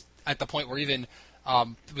 Melee was at the point where even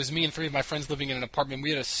it was me and 3 of my friends living in an apartment.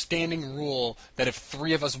 We had a standing rule that if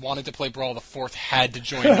 3 of us wanted to play Brawl, the 4th had to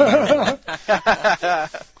join.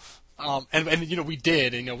 And we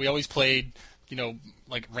did. We always played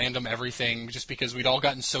like random everything, just because we'd all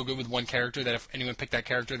gotten so good with one character that if anyone picked that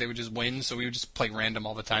character, they would just win. So we would just play random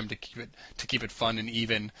all the time to keep it fun and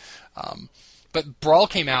even. But Brawl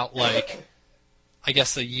came out like, I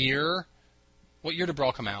guess a year. What year did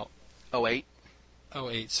Brawl come out? 08.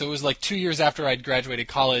 08. So it was like 2 years after I'd graduated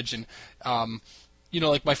college, and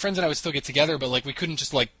like my friends and I would still get together, but like we couldn't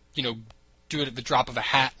just like do it at the drop of a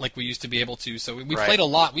hat like we used to be able to. So we Right. played a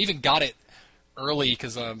lot. We even got it early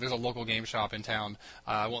because there's a local game shop in town.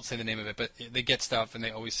 I won't say the name of it, but they get stuff and they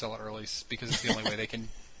always sell it early because it's the only way they can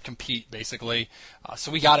compete, basically.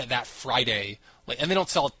 So we got it that Friday, and they don't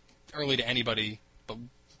sell it early to anybody. But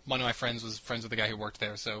one of my friends was friends with the guy who worked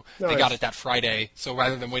there, so they got it that Friday. So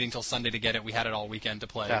rather than waiting till Sunday to get it, we had it all weekend to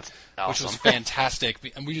play, That's awesome. which was fantastic.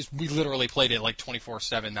 And we literally played it like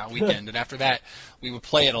 24/7 that weekend. And after that, we would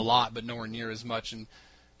play it a lot, but nowhere near as much. And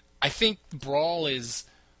I think Brawl is.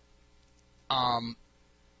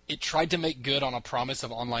 It tried to make good on a promise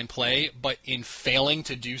of online play, but in failing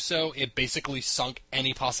to do so, it basically sunk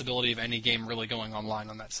any possibility of any game really going online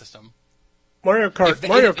on that system. Mario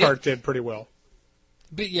Kart did pretty well.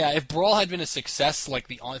 But yeah, if Brawl had been a success, like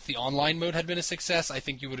if the online mode had been a success, I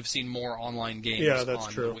think you would have seen more online games Yeah, that's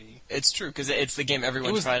on true. the Wii. It's true, because it's the game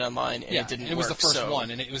everyone tried online, and it didn't work. It was the first so,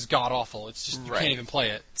 one, and it was god-awful. It's just, you can't even play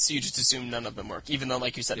it. So you just assume none of them work, even though,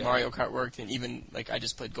 like you said, Mario Kart worked, and even, like, I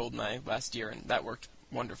just played GoldenEye last year, and that worked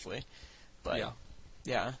wonderfully. But,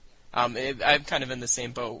 yeah. I'm kind of in the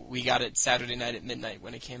same boat. We got it Saturday night at midnight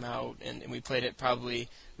when it came out, and we played it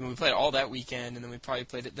we played it all that weekend, and then we probably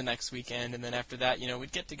played it the next weekend, and then after that,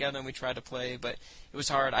 we'd get together and we'd try to play, but it was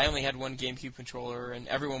hard. I only had one GameCube controller, and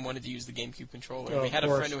everyone wanted to use the GameCube controller. Oh, we had of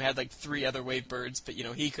a course. friend who had like 3 other Wavebirds, but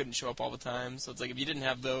he couldn't show up all the time. So it's like if you didn't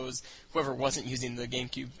have those, whoever wasn't using the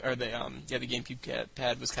GameCube or the GameCube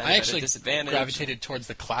pad was kind of at a disadvantage. I actually gravitated towards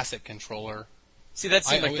the classic controller. See, that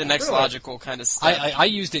seemed like the next logical kind of step. I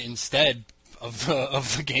used it instead of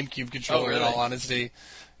the GameCube controller. Oh, really? In all honesty,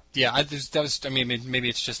 yeah. Maybe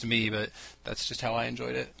it's just me, but that's just how I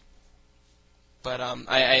enjoyed it. But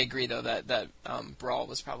I agree though that Brawl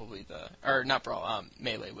was probably not Brawl.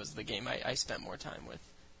 Melee was the game I spent more time with,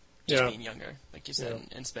 just being younger, like you said,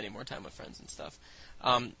 and spending more time with friends and stuff.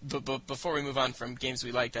 But before we move on from games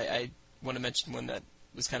we liked, I want to mention one that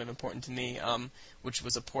was kind of important to me, which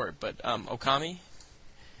was a port, but Okami.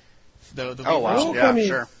 Oh wow! Okami. Yeah,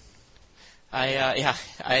 sure.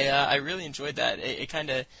 I really enjoyed that. It kind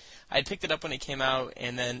of, I picked it up when it came out,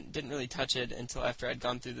 and then didn't really touch it until after I'd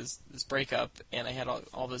gone through this breakup, and I had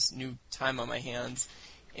all this new time on my hands.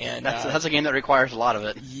 And That's a game that requires a lot of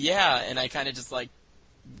it. Yeah, and I kind of just like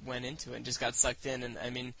went into it and just got sucked in,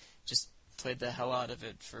 and just played the hell out of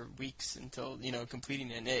it for weeks until completing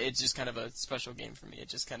it. And it's just kind of a special game for me. It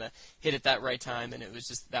just kind of hit at that right time, and it was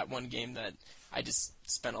just that one game that I just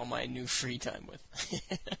spent all my new free time with.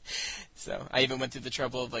 So I even went through the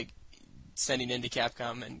trouble of like sending into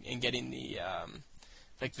Capcom and getting the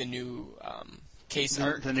the new case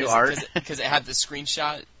art, the new art, because it had the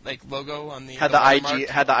screenshot like logo on the had the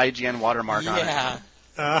IGN watermark on it.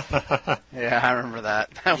 Yeah, I remember that.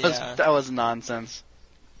 That was nonsense.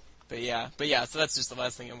 But yeah. So that's just the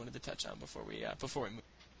last thing I wanted to touch on before we move.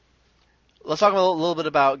 Let's talk a little bit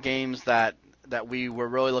about games that we were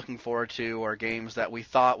really looking forward to, or games that we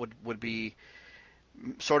thought would be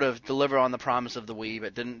sort of deliver on the promise of the Wii,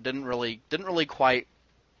 but didn't really quite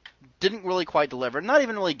deliver. Not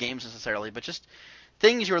even really games necessarily, but just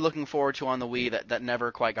things you were looking forward to on the Wii that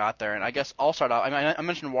never quite got there. And I guess I'll start off. I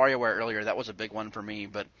mentioned WarioWare earlier. That was a big one for me.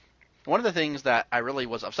 But one of the things that I really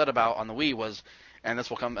was upset about on the Wii was, and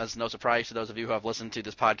this will come as no surprise to those of you who have listened to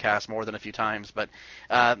this podcast more than a few times, but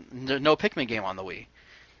there's no Pikmin game on the Wii.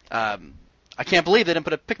 I can't believe they didn't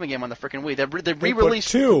put a Pikmin game on the freaking Wii. They re-released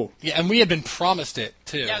 2. Yeah, and we had been promised it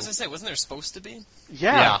too. Yeah, I was gonna say, wasn't there supposed to be?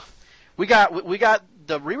 Yeah. We got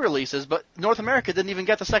the re-releases, but North America didn't even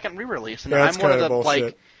get the second re-release. And That's I'm one of the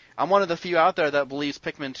bullshit. I'm one of the few out there that believes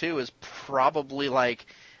Pikmin 2 is probably like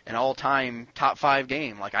an all-time top 5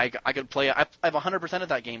 game. Like I could play it. I've 100% of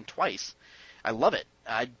that game twice. I love it.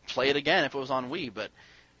 I'd play it again if it was on Wii, but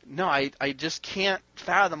no, I just can't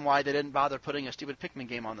fathom why they didn't bother putting a stupid Pikmin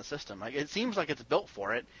game on the system. Like, it seems like it's built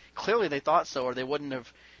for it. Clearly they thought so, or they wouldn't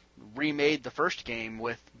have remade the first game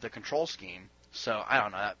with the control scheme. So I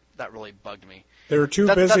don't know. That really bugged me. They were too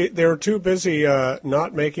busy. They were too busy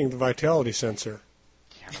not making the vitality sensor.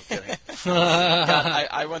 Yeah, no kidding. God,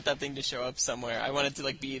 I want that thing to show up somewhere. I want it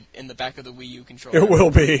to be in the back of the Wii U controller. It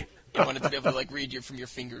will be. I want it to be able to read from your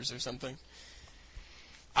fingers or something.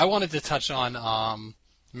 I wanted to touch on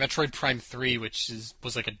Metroid Prime 3, which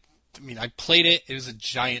was like I played it. It was a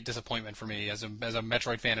giant disappointment for me as a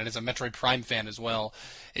Metroid fan and as a Metroid Prime fan as well.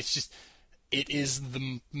 It's just it is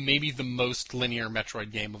maybe the most linear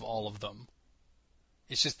Metroid game of all of them.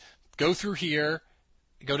 It's just go through here,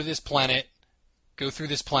 go to this planet, go through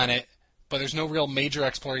this planet, but there's no real major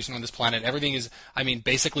exploration on this planet. Everything is,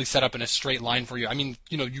 basically set up in a straight line for you.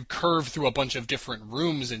 You curve through a bunch of different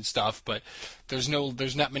rooms and stuff, but there's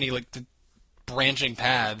not many branching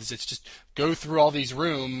paths. It's just go through all these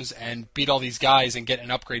rooms and beat all these guys and get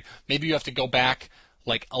an upgrade. Maybe you have to go back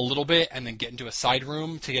a little bit and then get into a side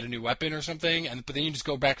room to get a new weapon or something, but then you just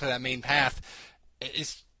go back to that main path.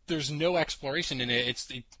 There's no exploration in it.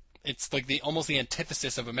 It's like almost the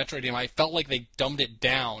antithesis of a Metroid game. I felt like they dumbed it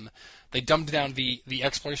down. They dumbed down the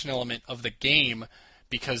exploration element of the game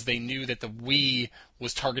because they knew that the Wii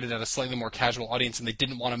was targeted at a slightly more casual audience, and they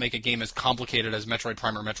didn't want to make a game as complicated as Metroid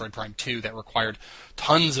Prime or Metroid Prime 2 that required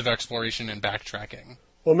tons of exploration and backtracking.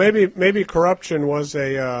 Well, maybe Corruption was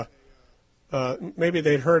maybe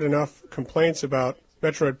they'd heard enough complaints about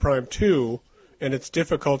Metroid Prime 2 and its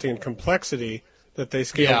difficulty and complexity that they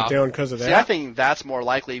scaled it down because of that. See, I think that's more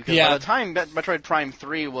likely because by the time Metroid Prime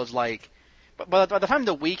 3 was by the time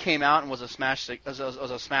the Wii came out and was a smash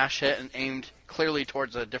hit and aimed clearly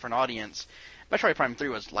towards a different audience, Metroid Prime 3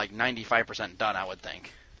 was 95% done, I would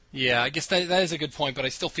think. Yeah, I guess that is a good point, but I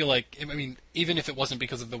still feel like, even if it wasn't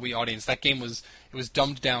because of the Wii audience, that game was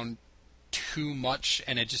dumbed down too much,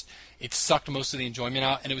 and it sucked most of the enjoyment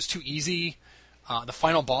out, and it was too easy. The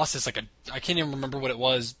final boss is I can't even remember what it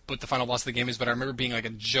was, what the final boss of the game is, but I remember being a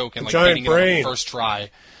joke and beating it on the first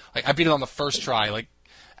try. I beat it on the first try.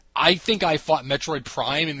 I think I fought Metroid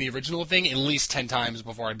Prime in the original thing at least 10 times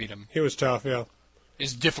before I beat him. He was tough, yeah.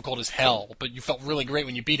 It's difficult as hell, but you felt really great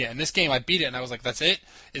when you beat it. In this game, I beat it, and I was like, that's it?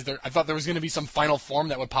 I thought there was going to be some final form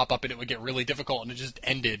that would pop up, and it would get really difficult, and it just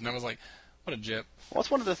ended. And I was like, what a jip. Well,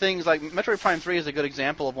 it's one of the things, Metroid Prime 3 is a good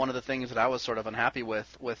example of one of the things that I was sort of unhappy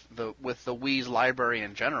with the Wii's library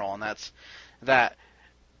in general, and that's that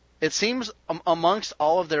it seems amongst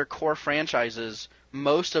all of their core franchises,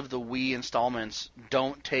 most of the Wii installments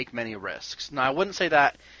don't take many risks. Now, I wouldn't say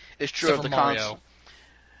that is true of the console.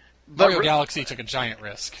 Mario Galaxy took a giant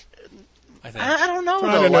risk, I think. I don't know, though.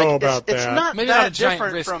 I don't know about that. It's not Maybe that not a giant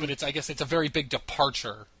different risk, from... but I guess it's a very big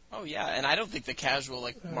departure. Oh yeah, and I don't think the casual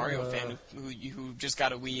Mario fan who just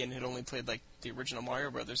got a Wii and had only played the original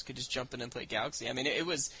Mario Brothers could just jump in and play Galaxy. It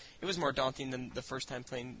was more daunting than the first time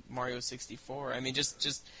playing Mario 64.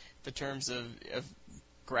 Just the terms of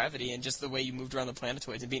gravity and just the way you moved around the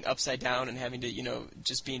planetoids and being upside down and having to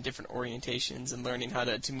just be in different orientations and learning how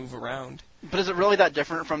to move around. But is it really that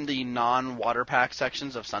different from the non-water pack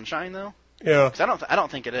sections of Sunshine though? Yeah. Because I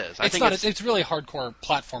don't think it is. It's really hardcore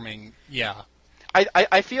platforming. Yeah.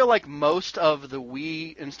 I feel like most of the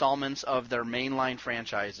Wii installments of their mainline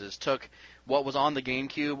franchises took what was on the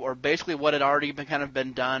GameCube, or basically what had already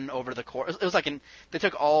been done over the course. It was they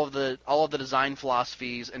took all of the design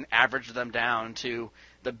philosophies and averaged them down to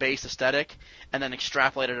the base aesthetic, and then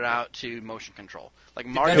extrapolated it out to motion control.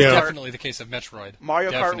 Mario That's Kart, definitely the case of Metroid.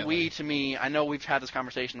 Mario Definitely. Kart Wii to me, I know we've had this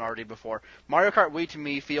conversation already before. Mario Kart Wii to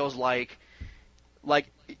me feels like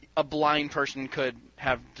a blind person could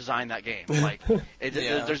have designed that game.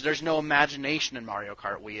 There's no imagination in Mario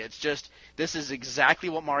Kart Wii. It's just, this is exactly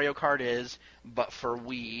what Mario Kart is, but for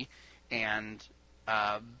Wii and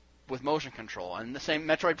with motion control. And the same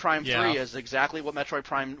Metroid Prime 3 is exactly what Metroid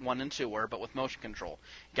Prime 1 and 2 were, but with motion control.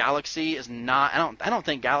 Galaxy is not. I don't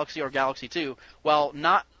think Galaxy or Galaxy 2. Well,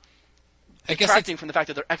 not detracting from the fact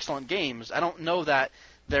that they're excellent games. I don't know that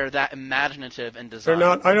they're that imaginative in design. They're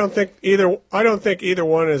not. I don't think either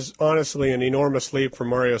one is honestly an enormous leap from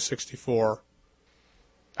Mario 64.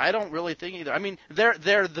 I don't really think either.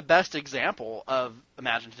 They're the best example of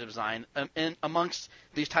imaginative design amongst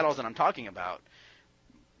these titles that I'm talking about.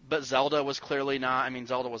 But Zelda was clearly not.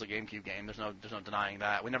 Zelda was a GameCube game. There's no denying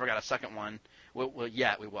that. We never got a second one.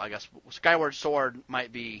 Yet we will. I guess Skyward Sword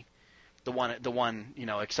might be the one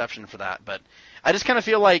exception for that. But I just kind of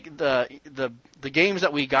feel like the games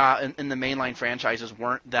that we got in the mainline franchises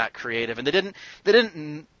weren't that creative, and they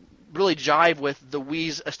didn't really jive with the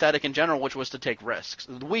Wii's aesthetic in general, which was to take risks.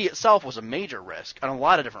 The Wii itself was a major risk in a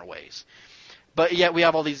lot of different ways. But yet we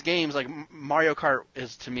have all these games, like Mario Kart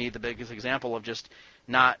is to me the biggest example of just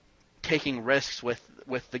not taking risks with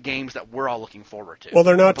the games that we're all looking forward to. Well,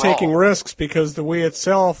 they're not taking risks because the Wii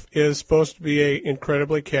itself is supposed to be an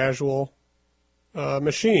incredibly casual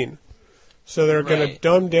machine. So they're going to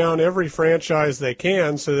dumb down every franchise they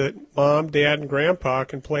can so that Mom, Dad, and Grandpa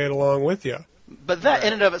can play it along with you. But that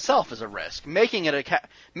in and of itself is a risk. Making the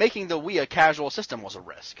Wii a casual system was a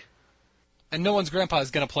risk. And no one's grandpa is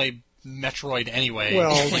going to play Metroid anyway.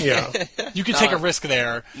 Well, yeah. You could take a risk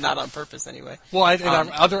there. Not on purpose, anyway. Well, our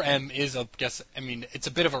other M is, I guess, it's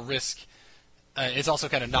a bit of a risk It's also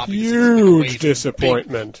kind of not because it's moving away Huge from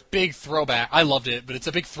disappointment. Big throwback. I loved it, but it's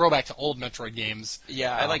a big throwback to old Metroid games.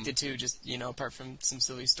 Yeah, I liked it too. Just apart from some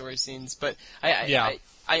silly story scenes, but I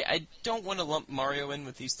don't want to lump Mario in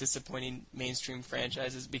with these disappointing mainstream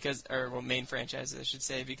franchises main franchises, I should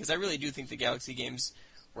say, because I really do think the Galaxy games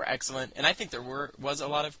were excellent, and I think there was a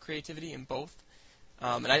lot of creativity in both,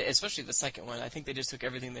 and especially the second one. I think they just took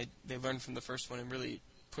everything they learned from the first one and really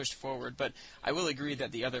pushed forward. But I will agree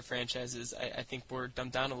that the other franchises, I think, were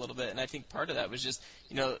dumbed down a little bit, and I think part of that was just,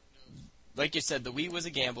 like you said, the Wii was a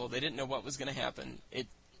gamble. They didn't know what was going to happen. It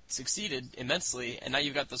succeeded immensely, and now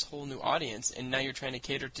you've got this whole new audience, and now you're trying to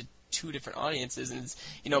cater to two different audiences, and it's,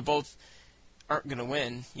 both aren't going to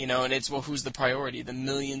win, and it's, well, who's the priority? The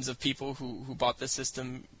millions of people who bought the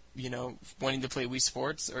system, wanting to play Wii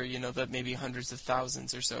Sports, or, the maybe hundreds of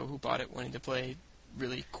thousands or so who bought it wanting to play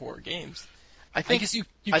really core games. I guess you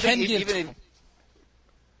can give...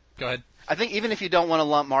 Go ahead. I think even if you don't want to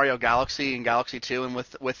lump Mario Galaxy and Galaxy 2 in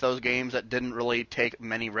with those games that didn't really take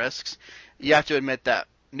many risks, you have to admit that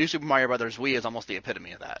New Super Mario Bros. Wii is almost the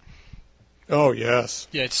epitome of that. Oh, yes.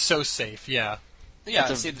 Yeah, it's so safe, yeah. Yeah,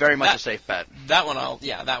 it's very much a safe bet. That one,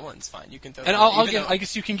 that one's fine. You can throw. And I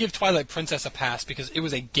guess you can give Twilight Princess a pass because it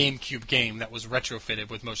was a GameCube game that was retrofitted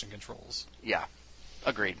with motion controls. Yeah,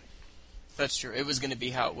 agreed. That's true. It was going to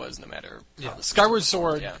be how it was, no matter. Yeah, Skyward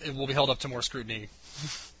Sword it will be held up to more scrutiny.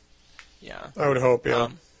 Yeah, I would hope. Yeah.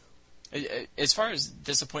 As far as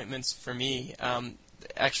disappointments for me,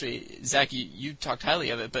 actually, Zach, you talked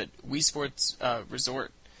highly of it, but Wii Sports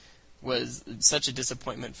Resort was such a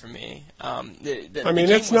disappointment for me.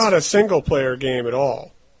 It's not a single-player game at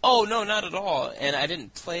all. Oh, no, not at all. And I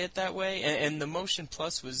didn't play it that way. And the Motion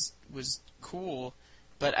Plus was cool,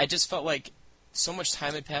 but I just felt like so much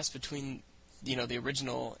time had passed between, the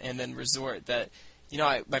original and then Resort that,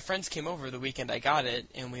 my friends came over the weekend I got it,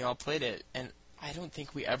 and we all played it, and I don't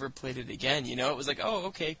think we ever played it again. It was like, oh,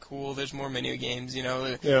 okay, cool. There's more menu games.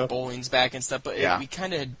 Bowling's back and stuff. But we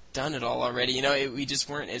kind of had done it all already. We just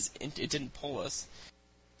weren't it didn't pull us.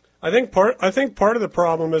 I think part of the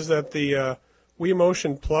problem is that the Wii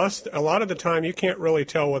Motion Plus, a lot of the time you can't really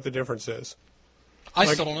tell what the difference is. I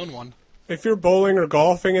still don't own one. If you're bowling or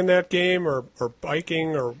golfing in that game, or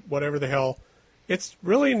biking or whatever the hell, it's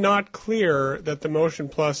really not clear that the Motion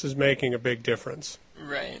Plus is making a big difference.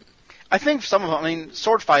 Right. I think some of them,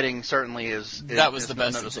 sword fighting certainly is that was the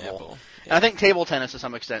best noticeable. example. Yeah. And I think table tennis to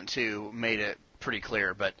some extent too made it pretty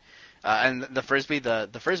clear. But and the frisbee, the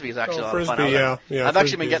frisbee is actually a lot of fun. I've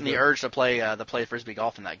actually been getting the urge to play frisbee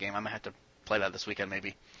golf in that game. I might have to play that this weekend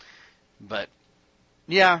maybe. But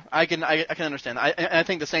yeah, I can understand. I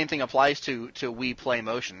think the same thing applies to Wii Play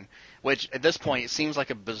Motion, which at this point seems like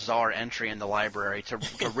a bizarre entry in the library to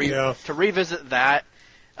revisit that.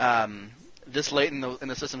 This late in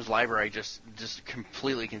the system's library just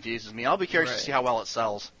completely confuses me. I'll be curious to see how well it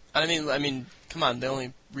sells. I mean, come on. The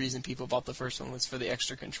only reason people bought the first one was for the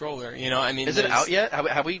extra controller. Is it out yet?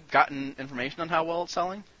 Have we gotten information on how well it's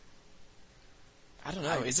selling? I don't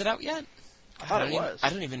know. Is it out yet? I thought it was. I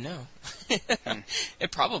don't even know.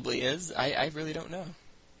 It probably is. I really don't know.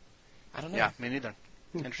 I don't know. Yeah, me neither.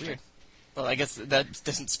 Interesting. Weird. Well, I guess that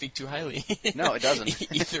doesn't speak too highly. No, it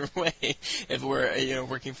doesn't. Either way, if we're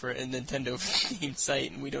working for a Nintendo themed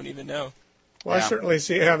site and we don't even know. Well, I certainly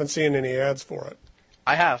haven't seen any ads for it.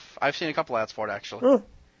 I have. I've seen a couple ads for it actually. Huh.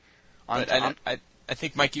 I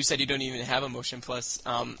think, Mike, you said you don't even have a Motion Plus.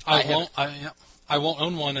 I won't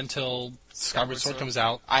own one until Skyward Sword comes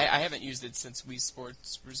out. I haven't used it since Wii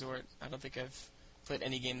Sports Resort. I don't think I've played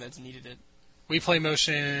any game that's needed it. Wii Play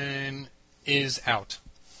Motion is out.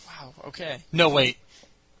 Wow, okay. No, wait.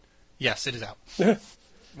 Yes, it is out.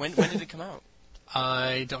 When did it come out?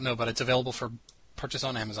 I don't know, but it's available for purchase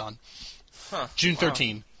on Amazon. Huh. June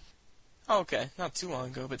 13. Oh, okay. Not too long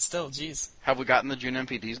ago, but still, geez. Have we gotten the June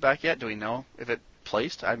MPDs back yet? Do we know if it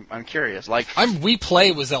placed? I'm curious. Wii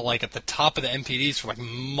Play was at the top of the MPDs for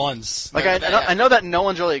months. I know that no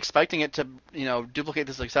one's really expecting it to duplicate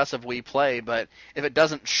the success of Wii Play, but if it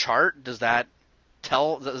doesn't chart, does that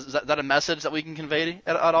is that a message that we can convey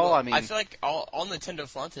at all? Well, I feel like all Nintendo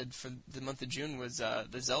flaunted for the month of June was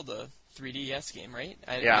the Zelda 3DS game, right?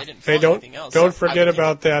 I didn't flaunt anything else. Don't forget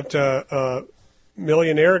about that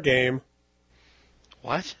Millionaire game.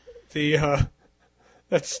 What? That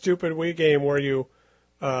stupid Wii game where you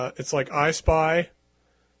it's like I Spy.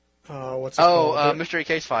 What's it called? Mystery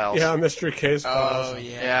Case Files. Yeah, Mystery Case Files. Oh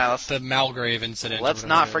yeah. That's the Malgrave incident. Let's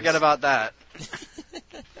not forget about that.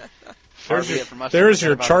 There's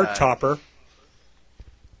your chart topper.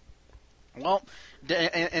 Well,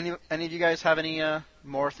 any of you guys have any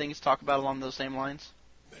more things to talk about along those same lines?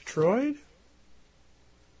 Metroid?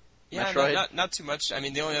 Yeah, Metroid? not too much. I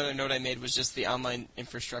mean, the only other note I made was just the online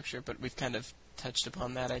infrastructure, but we've kind of touched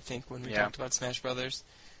upon that, I think, when we talked about Smash Brothers.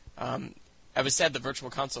 I was sad the Virtual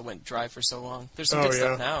Console went dry for so long. There's some good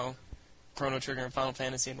stuff now, Chrono Trigger and Final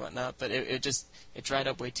Fantasy and whatnot, but it dried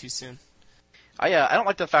up way too soon. I don't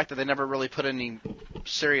like the fact that they never really put any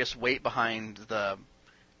serious weight behind the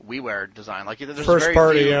WiiWare design. Like there's First very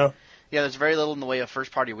party, few, yeah. Yeah, there's very little in the way of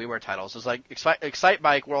first-party WiiWare titles. It's like Excite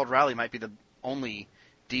Bike World Rally might be the only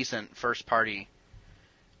decent first-party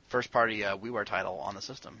WiiWare title on the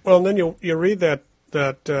system. Well, and then you read that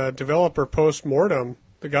developer post-mortem,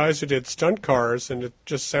 the guys who did Stunt Cars, and it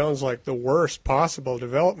just sounds like the worst possible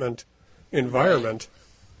development environment.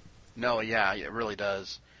 No, yeah, it really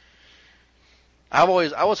does. I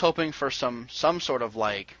was hoping for some sort of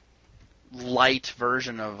like light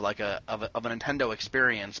version of like a Nintendo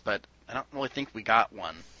experience, but I don't really think we got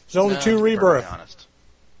one. Zelda 2 Rebirth. To be honest.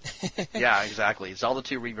 Yeah, exactly. Zelda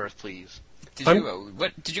 2 Rebirth, please. Did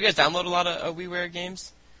you guys download a lot of WiiWare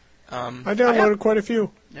games? I downloaded quite a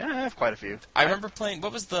few. Yeah, I have quite a few. I remember playing.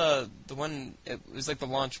 What was the one? It was like the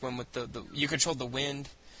launch one with the you controlled the wind.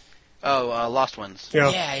 Oh, Lost Winds.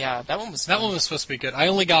 Yeah. That one was fun. That one was supposed to be good. I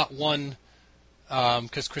only got one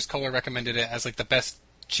because Chris Kohler recommended it as like the best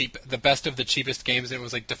of the cheapest games. And it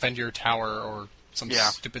was like Defend Your Tower or some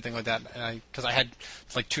stupid thing like that. Because I had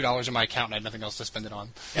like $2 in my account and I had nothing else to spend it on.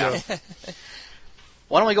 Yeah.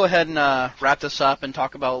 Why don't we go ahead and wrap this up and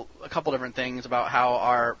talk about a couple different things about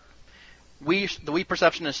how the Wii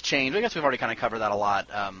perception has changed. I guess we've already kind of covered that a lot.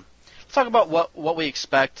 Let's talk about what we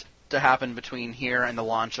expect to happen between here and the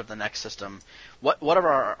launch of the next system. What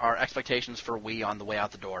are our expectations for Wii on the way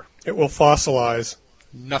out the door? It will fossilize.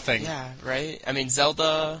 Nothing. Yeah, right? I mean,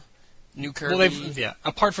 Zelda, New Kirby. Well,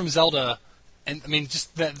 apart from Zelda, and I mean,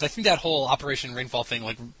 I think that whole Operation Rainfall thing,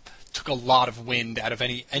 like, took a lot of wind out of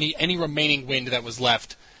any remaining wind that was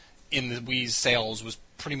left in the Wii's sales was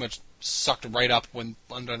pretty much sucked right up with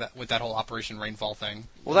that whole Operation Rainfall thing.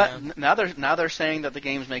 Well, now they're saying that the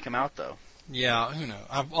games may come out though. Yeah, who knows?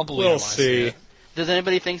 I'll believe. We'll see. Does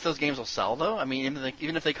anybody think those games will sell though? I mean,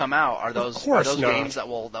 even if they come out, are those games that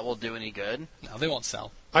will do any good? No, they won't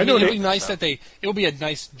sell. I know it'll be nice that it will be a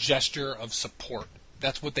nice gesture of support.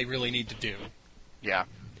 That's what they really need to do. Yeah.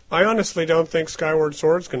 I honestly don't think Skyward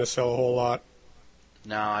Sword's going to sell a whole lot.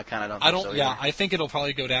 No, I kind of don't. Think so either. I think it'll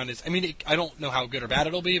probably go down as. I mean, I don't know how good or bad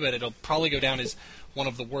it'll be, but it'll probably go down as one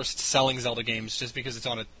of the worst selling Zelda games, just because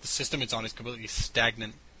the system it's on is completely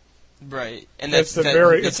stagnant. Right, and it's going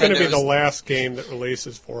to be the last game that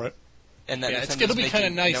releases for it. And that it'll be kind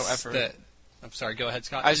of nice. No effort. I'm sorry. Go ahead,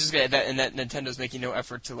 Scott. I was just gonna that Nintendo's making no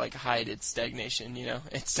effort to like hide its stagnation. You know,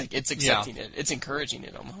 it's like it's accepting it. It's encouraging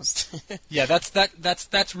it almost. Yeah,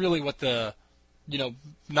 that's really what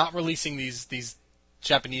not releasing these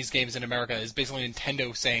Japanese games in America is basically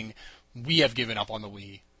Nintendo saying we have given up on the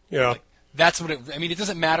Wii. Yeah. Like, that's what I mean, it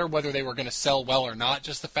doesn't matter whether they were going to sell well or not,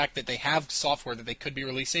 just the fact that they have software that they could be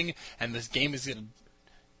releasing, and this game is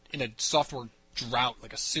in a software drought,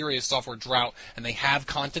 like a serious software drought, and they have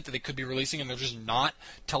content that they could be releasing, and they're just not,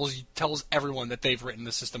 tells everyone that they've written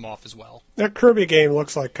the system off as well. That Kirby game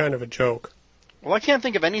looks like kind of a joke. Well, I can't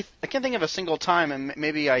think of a single time, and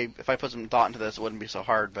maybe if I put some thought into this, it wouldn't be so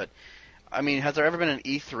hard, but I mean, has there ever been an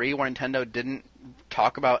E3 where Nintendo didn't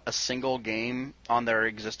talk about a single game on their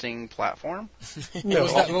existing platform? No.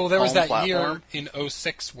 There was that year in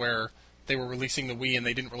 2006 where they were releasing the Wii and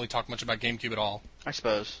they didn't really talk much about GameCube at all. I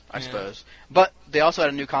suppose. But they also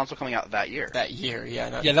had a new console coming out that year. That year,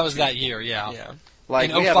 yeah. That was that year, yeah.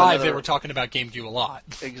 Like, in 2005, they were talking about GameCube a lot.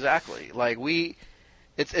 Exactly. Like,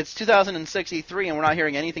 It's 2006 E3, and we're not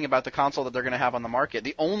hearing anything about the console that they're going to have on the market.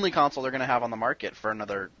 The only console they're going to have on the market for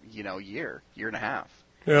another, year and a half.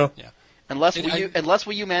 Yeah. Unless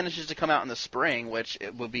Wii U manages to come out in the spring, which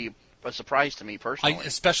it would be a surprise to me personally.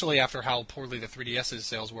 Especially after how poorly the 3DS's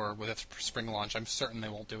sales were with its spring launch, I'm certain they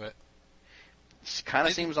won't do it. It kind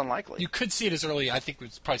of seems unlikely. You could see it as early. I think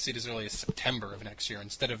we'd probably see it as early as September of next year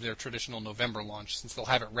instead of their traditional November launch, since they'll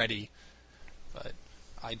have it ready. But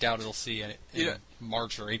I doubt it'll see it in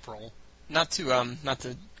March or April. Not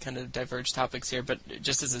to kind of diverge topics here, but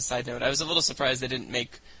just as a side note, I was a little surprised they didn't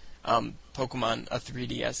make Pokemon a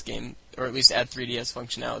 3DS game, or at least add 3DS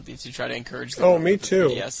functionality to try to encourage them. Oh, me too.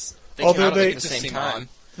 3DS. They Although came out at the same time.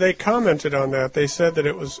 They commented on that. They said that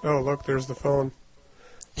it was. Oh, look, there's the phone.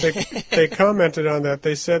 They commented on that.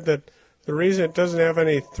 They said that the reason it doesn't have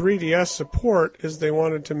any 3DS support is they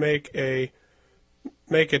wanted to make it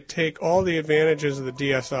take all the advantages of the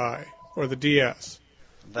DSi or the DS.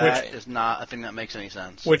 That is not a thing that makes any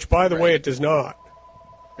sense. Which, by the way, it does not.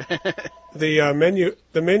 The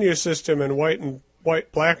menu system in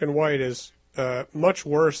black and white is much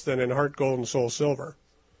worse than in Heart Gold and Soul Silver.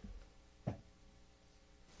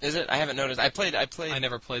 Is it? I haven't noticed. I played. I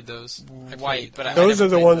never played those. White, but those are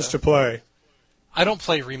the ones to play. I don't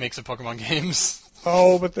play remakes of Pokemon games.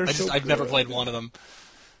 Oh, but they're I've never played one of them.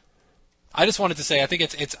 I just wanted to say, I think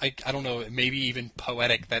it's I don't know, maybe even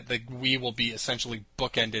poetic that the Wii will be essentially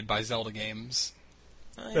bookended by Zelda games.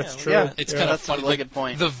 That's true. Yeah, It's kind of that's funny. a really good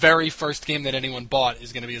point. The very first game that anyone bought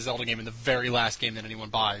is going to be a Zelda game, and the very last game that anyone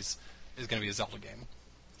buys is going to be a Zelda game.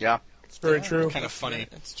 Yeah. It's very true. Kind of funny.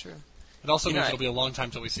 It's true. It also means it'll be a long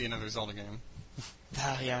time till we see another Zelda game.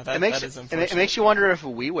 Yeah, that is unfortunate. It makes you wonder if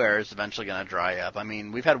WiiWare is eventually going to dry up. I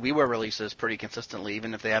mean, we've had WiiWare releases pretty consistently,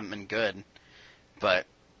 even if they haven't been good. But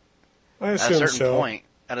I at assume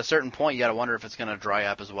at a certain point, you got to wonder if it's going to dry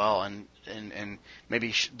up as well, and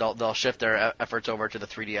maybe they'll shift their efforts over to the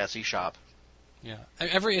 3DS eShop. Yeah,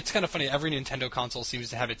 it's kind of funny. Every Nintendo console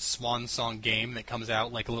seems to have its swan song game that comes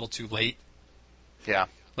out like a little too late. Yeah.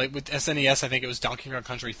 Like with SNES, I think it was Donkey Kong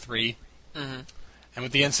Country 3. Mm-hmm. And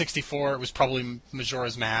with the N64, it was probably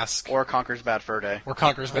Majora's Mask. Or Conker's Bad Fur Day. Or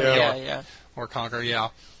Conker's Bad Fur Day. Yeah. Or Conker, yeah.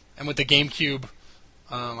 And with the GameCube,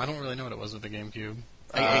 I don't really know what it was with the GameCube.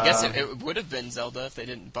 I guess it would have been Zelda if they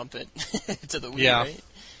didn't bump it to the Wii, right?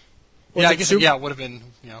 Yeah, I guess it would have been,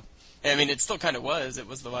 I mean, it still kind of was. It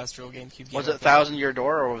was the last real GameCube game. Was it Thousand Year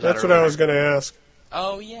Door, or was That's that what I was going to ask.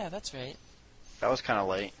 Oh, yeah, that's right. That was kind of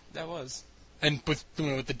late. That was. And with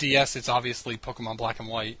the DS, it's obviously Pokemon Black and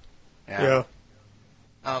White. Yeah.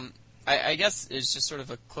 I guess it's just sort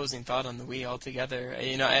of a closing thought on the Wii altogether.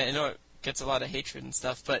 I know it gets a lot of hatred and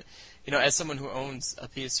stuff, but as someone who owns a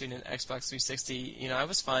PS3 and an Xbox 360, I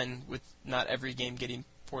was fine with not every game getting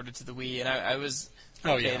ported to the Wii, and I was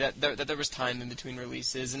that there was time in between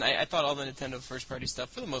releases, and I thought all the Nintendo first-party stuff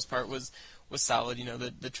for the most part was solid.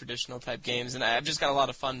 The traditional type games, and I've just got a lot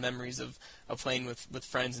of fun memories of playing with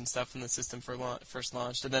friends and stuff when the system first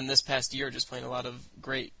launched, and then this past year just playing a lot of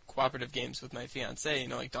great cooperative games with my fiance,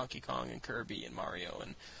 like Donkey Kong and Kirby and Mario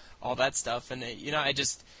and all that stuff, and I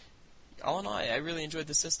just all in all, I really enjoyed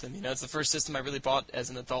the system. It's the first system I really bought as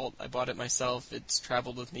an adult. I bought it myself. It's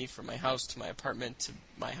traveled with me from my house to my apartment to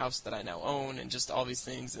my house that I now own, and just all these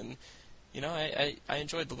things. And I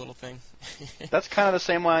enjoyed the little thing. That's kind of the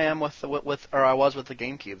same way I am with I was with the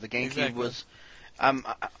GameCube. The GameCube exactly. was.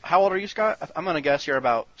 How old are you, Scott? I'm gonna guess you're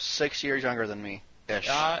about 6 years younger than me, ish.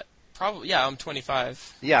 Probably. Yeah, I'm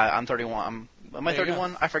 25. Yeah, I'm 31. Am I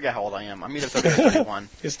 31? I forget how old I am. I'm either 30 or 31.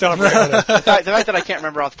 You stop right on it. The fact that I can't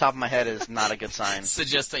remember off the top of my head is not a good sign.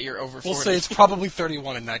 Suggests that you're over 40. We'll say it's probably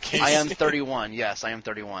 31 in that case. I am 31. Yes, I am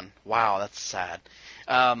 31. Wow, that's sad.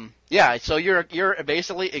 Yeah, so you're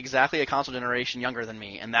basically exactly a console generation younger than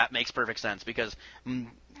me, and that makes perfect sense because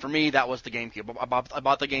for me that was the GameCube. I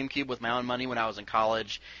bought the GameCube with my own money when I was in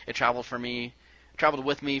college. It traveled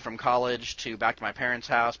with me from college to back to my parents'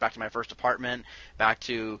 house, back to my first apartment, back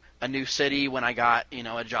to a new city when I got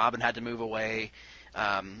a job and had to move away.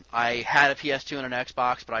 I had a PS2 and an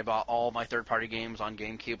Xbox, but I bought all my third-party games on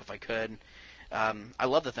GameCube if I could. I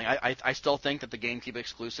love the thing. I still think that the GameCube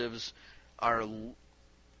exclusives are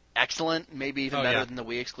excellent, maybe even better than the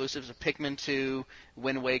Wii exclusives. Pikmin 2,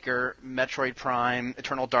 Wind Waker, Metroid Prime,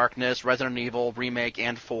 Eternal Darkness, Resident Evil Remake,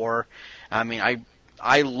 and 4. I mean,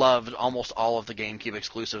 I loved almost all of the GameCube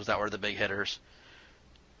exclusives that were the big hitters.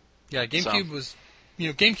 Yeah, GameCube was...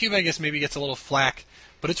 GameCube, I guess, maybe gets a little flack,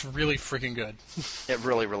 but it's really freaking good. It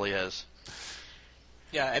really, really is.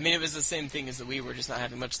 Yeah, I mean, it was the same thing as the Wii. We're just not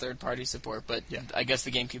having much third-party support, but I guess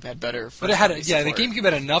the GameCube had better But it had, the GameCube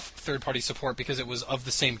had enough third-party support because it was of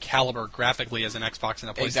the same caliber graphically as an Xbox and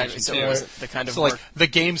a PlayStation 2. Exactly, so it wasn't the kind of work... the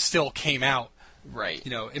game still came out. Right.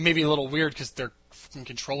 It may be a little weird because their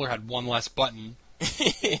controller had one less button.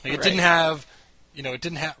 It right. didn't have,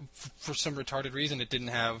 for some retarded reason, it didn't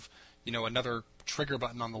have, another trigger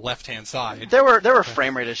button on the left-hand side. There were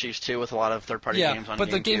frame rate issues too with a lot of third-party games on GameCube.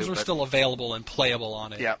 But the games were still available and playable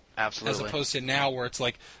on it. Yeah, absolutely. As opposed to now where it's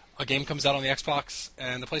like a game comes out on the Xbox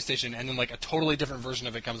and the PlayStation, and then like a totally different version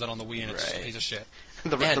of it comes out on the Wii, and it's just a piece of shit.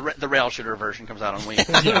 The rail shooter version comes out on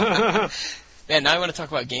Wii. Man, now I want to talk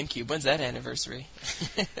about GameCube. When's that anniversary?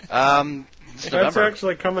 That's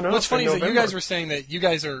actually coming up. What's funny is that you guys were saying that you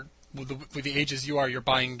guys are, with the ages you are, you're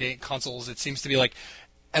buying consoles. It seems to be like,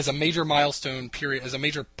 as a major milestone period, as a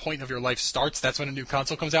major point of your life starts, that's when a new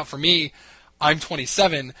console comes out. For me, I'm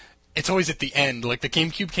 27. It's always at the end. Like, the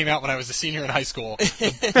GameCube came out when I was a senior in high school.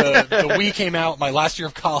 The Wii came out my last year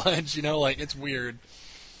of college. It's weird.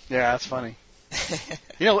 Yeah, that's funny.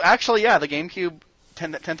 Actually, the GameCube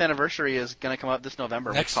 10th anniversary is going to come up this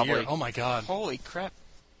November. Next year? Oh, my God. Holy crap.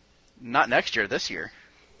 Not next year, this year.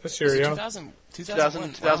 This year, yeah.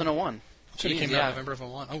 2001. 2001. Should have came out November of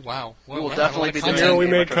 01. Oh, wow. We will Well, definitely be content. doing we a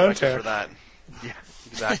made retrospective contact. for that. Yeah,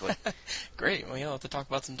 exactly. Great. Well, yeah, we'll have to talk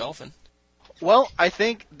about some dolphin. Well, I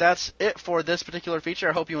think that's it for this particular feature.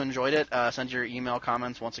 I hope you enjoyed it. Send your email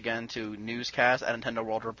comments once again to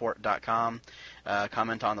newscast@nintendoworldreport.com.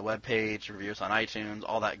 Comment on the webpage, reviews on iTunes,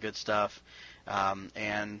 all that good stuff.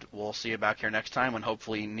 And we'll see you back here next time when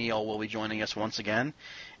hopefully Neal will be joining us once again.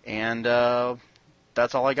 And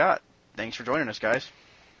that's all I got. Thanks for joining us, guys.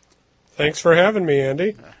 Thanks for having me,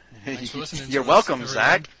 Andy. Thanks for listening to You're us, welcome, everyone.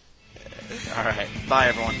 Zach. All right. Bye,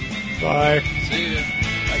 everyone. Bye. See you.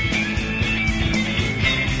 Bye.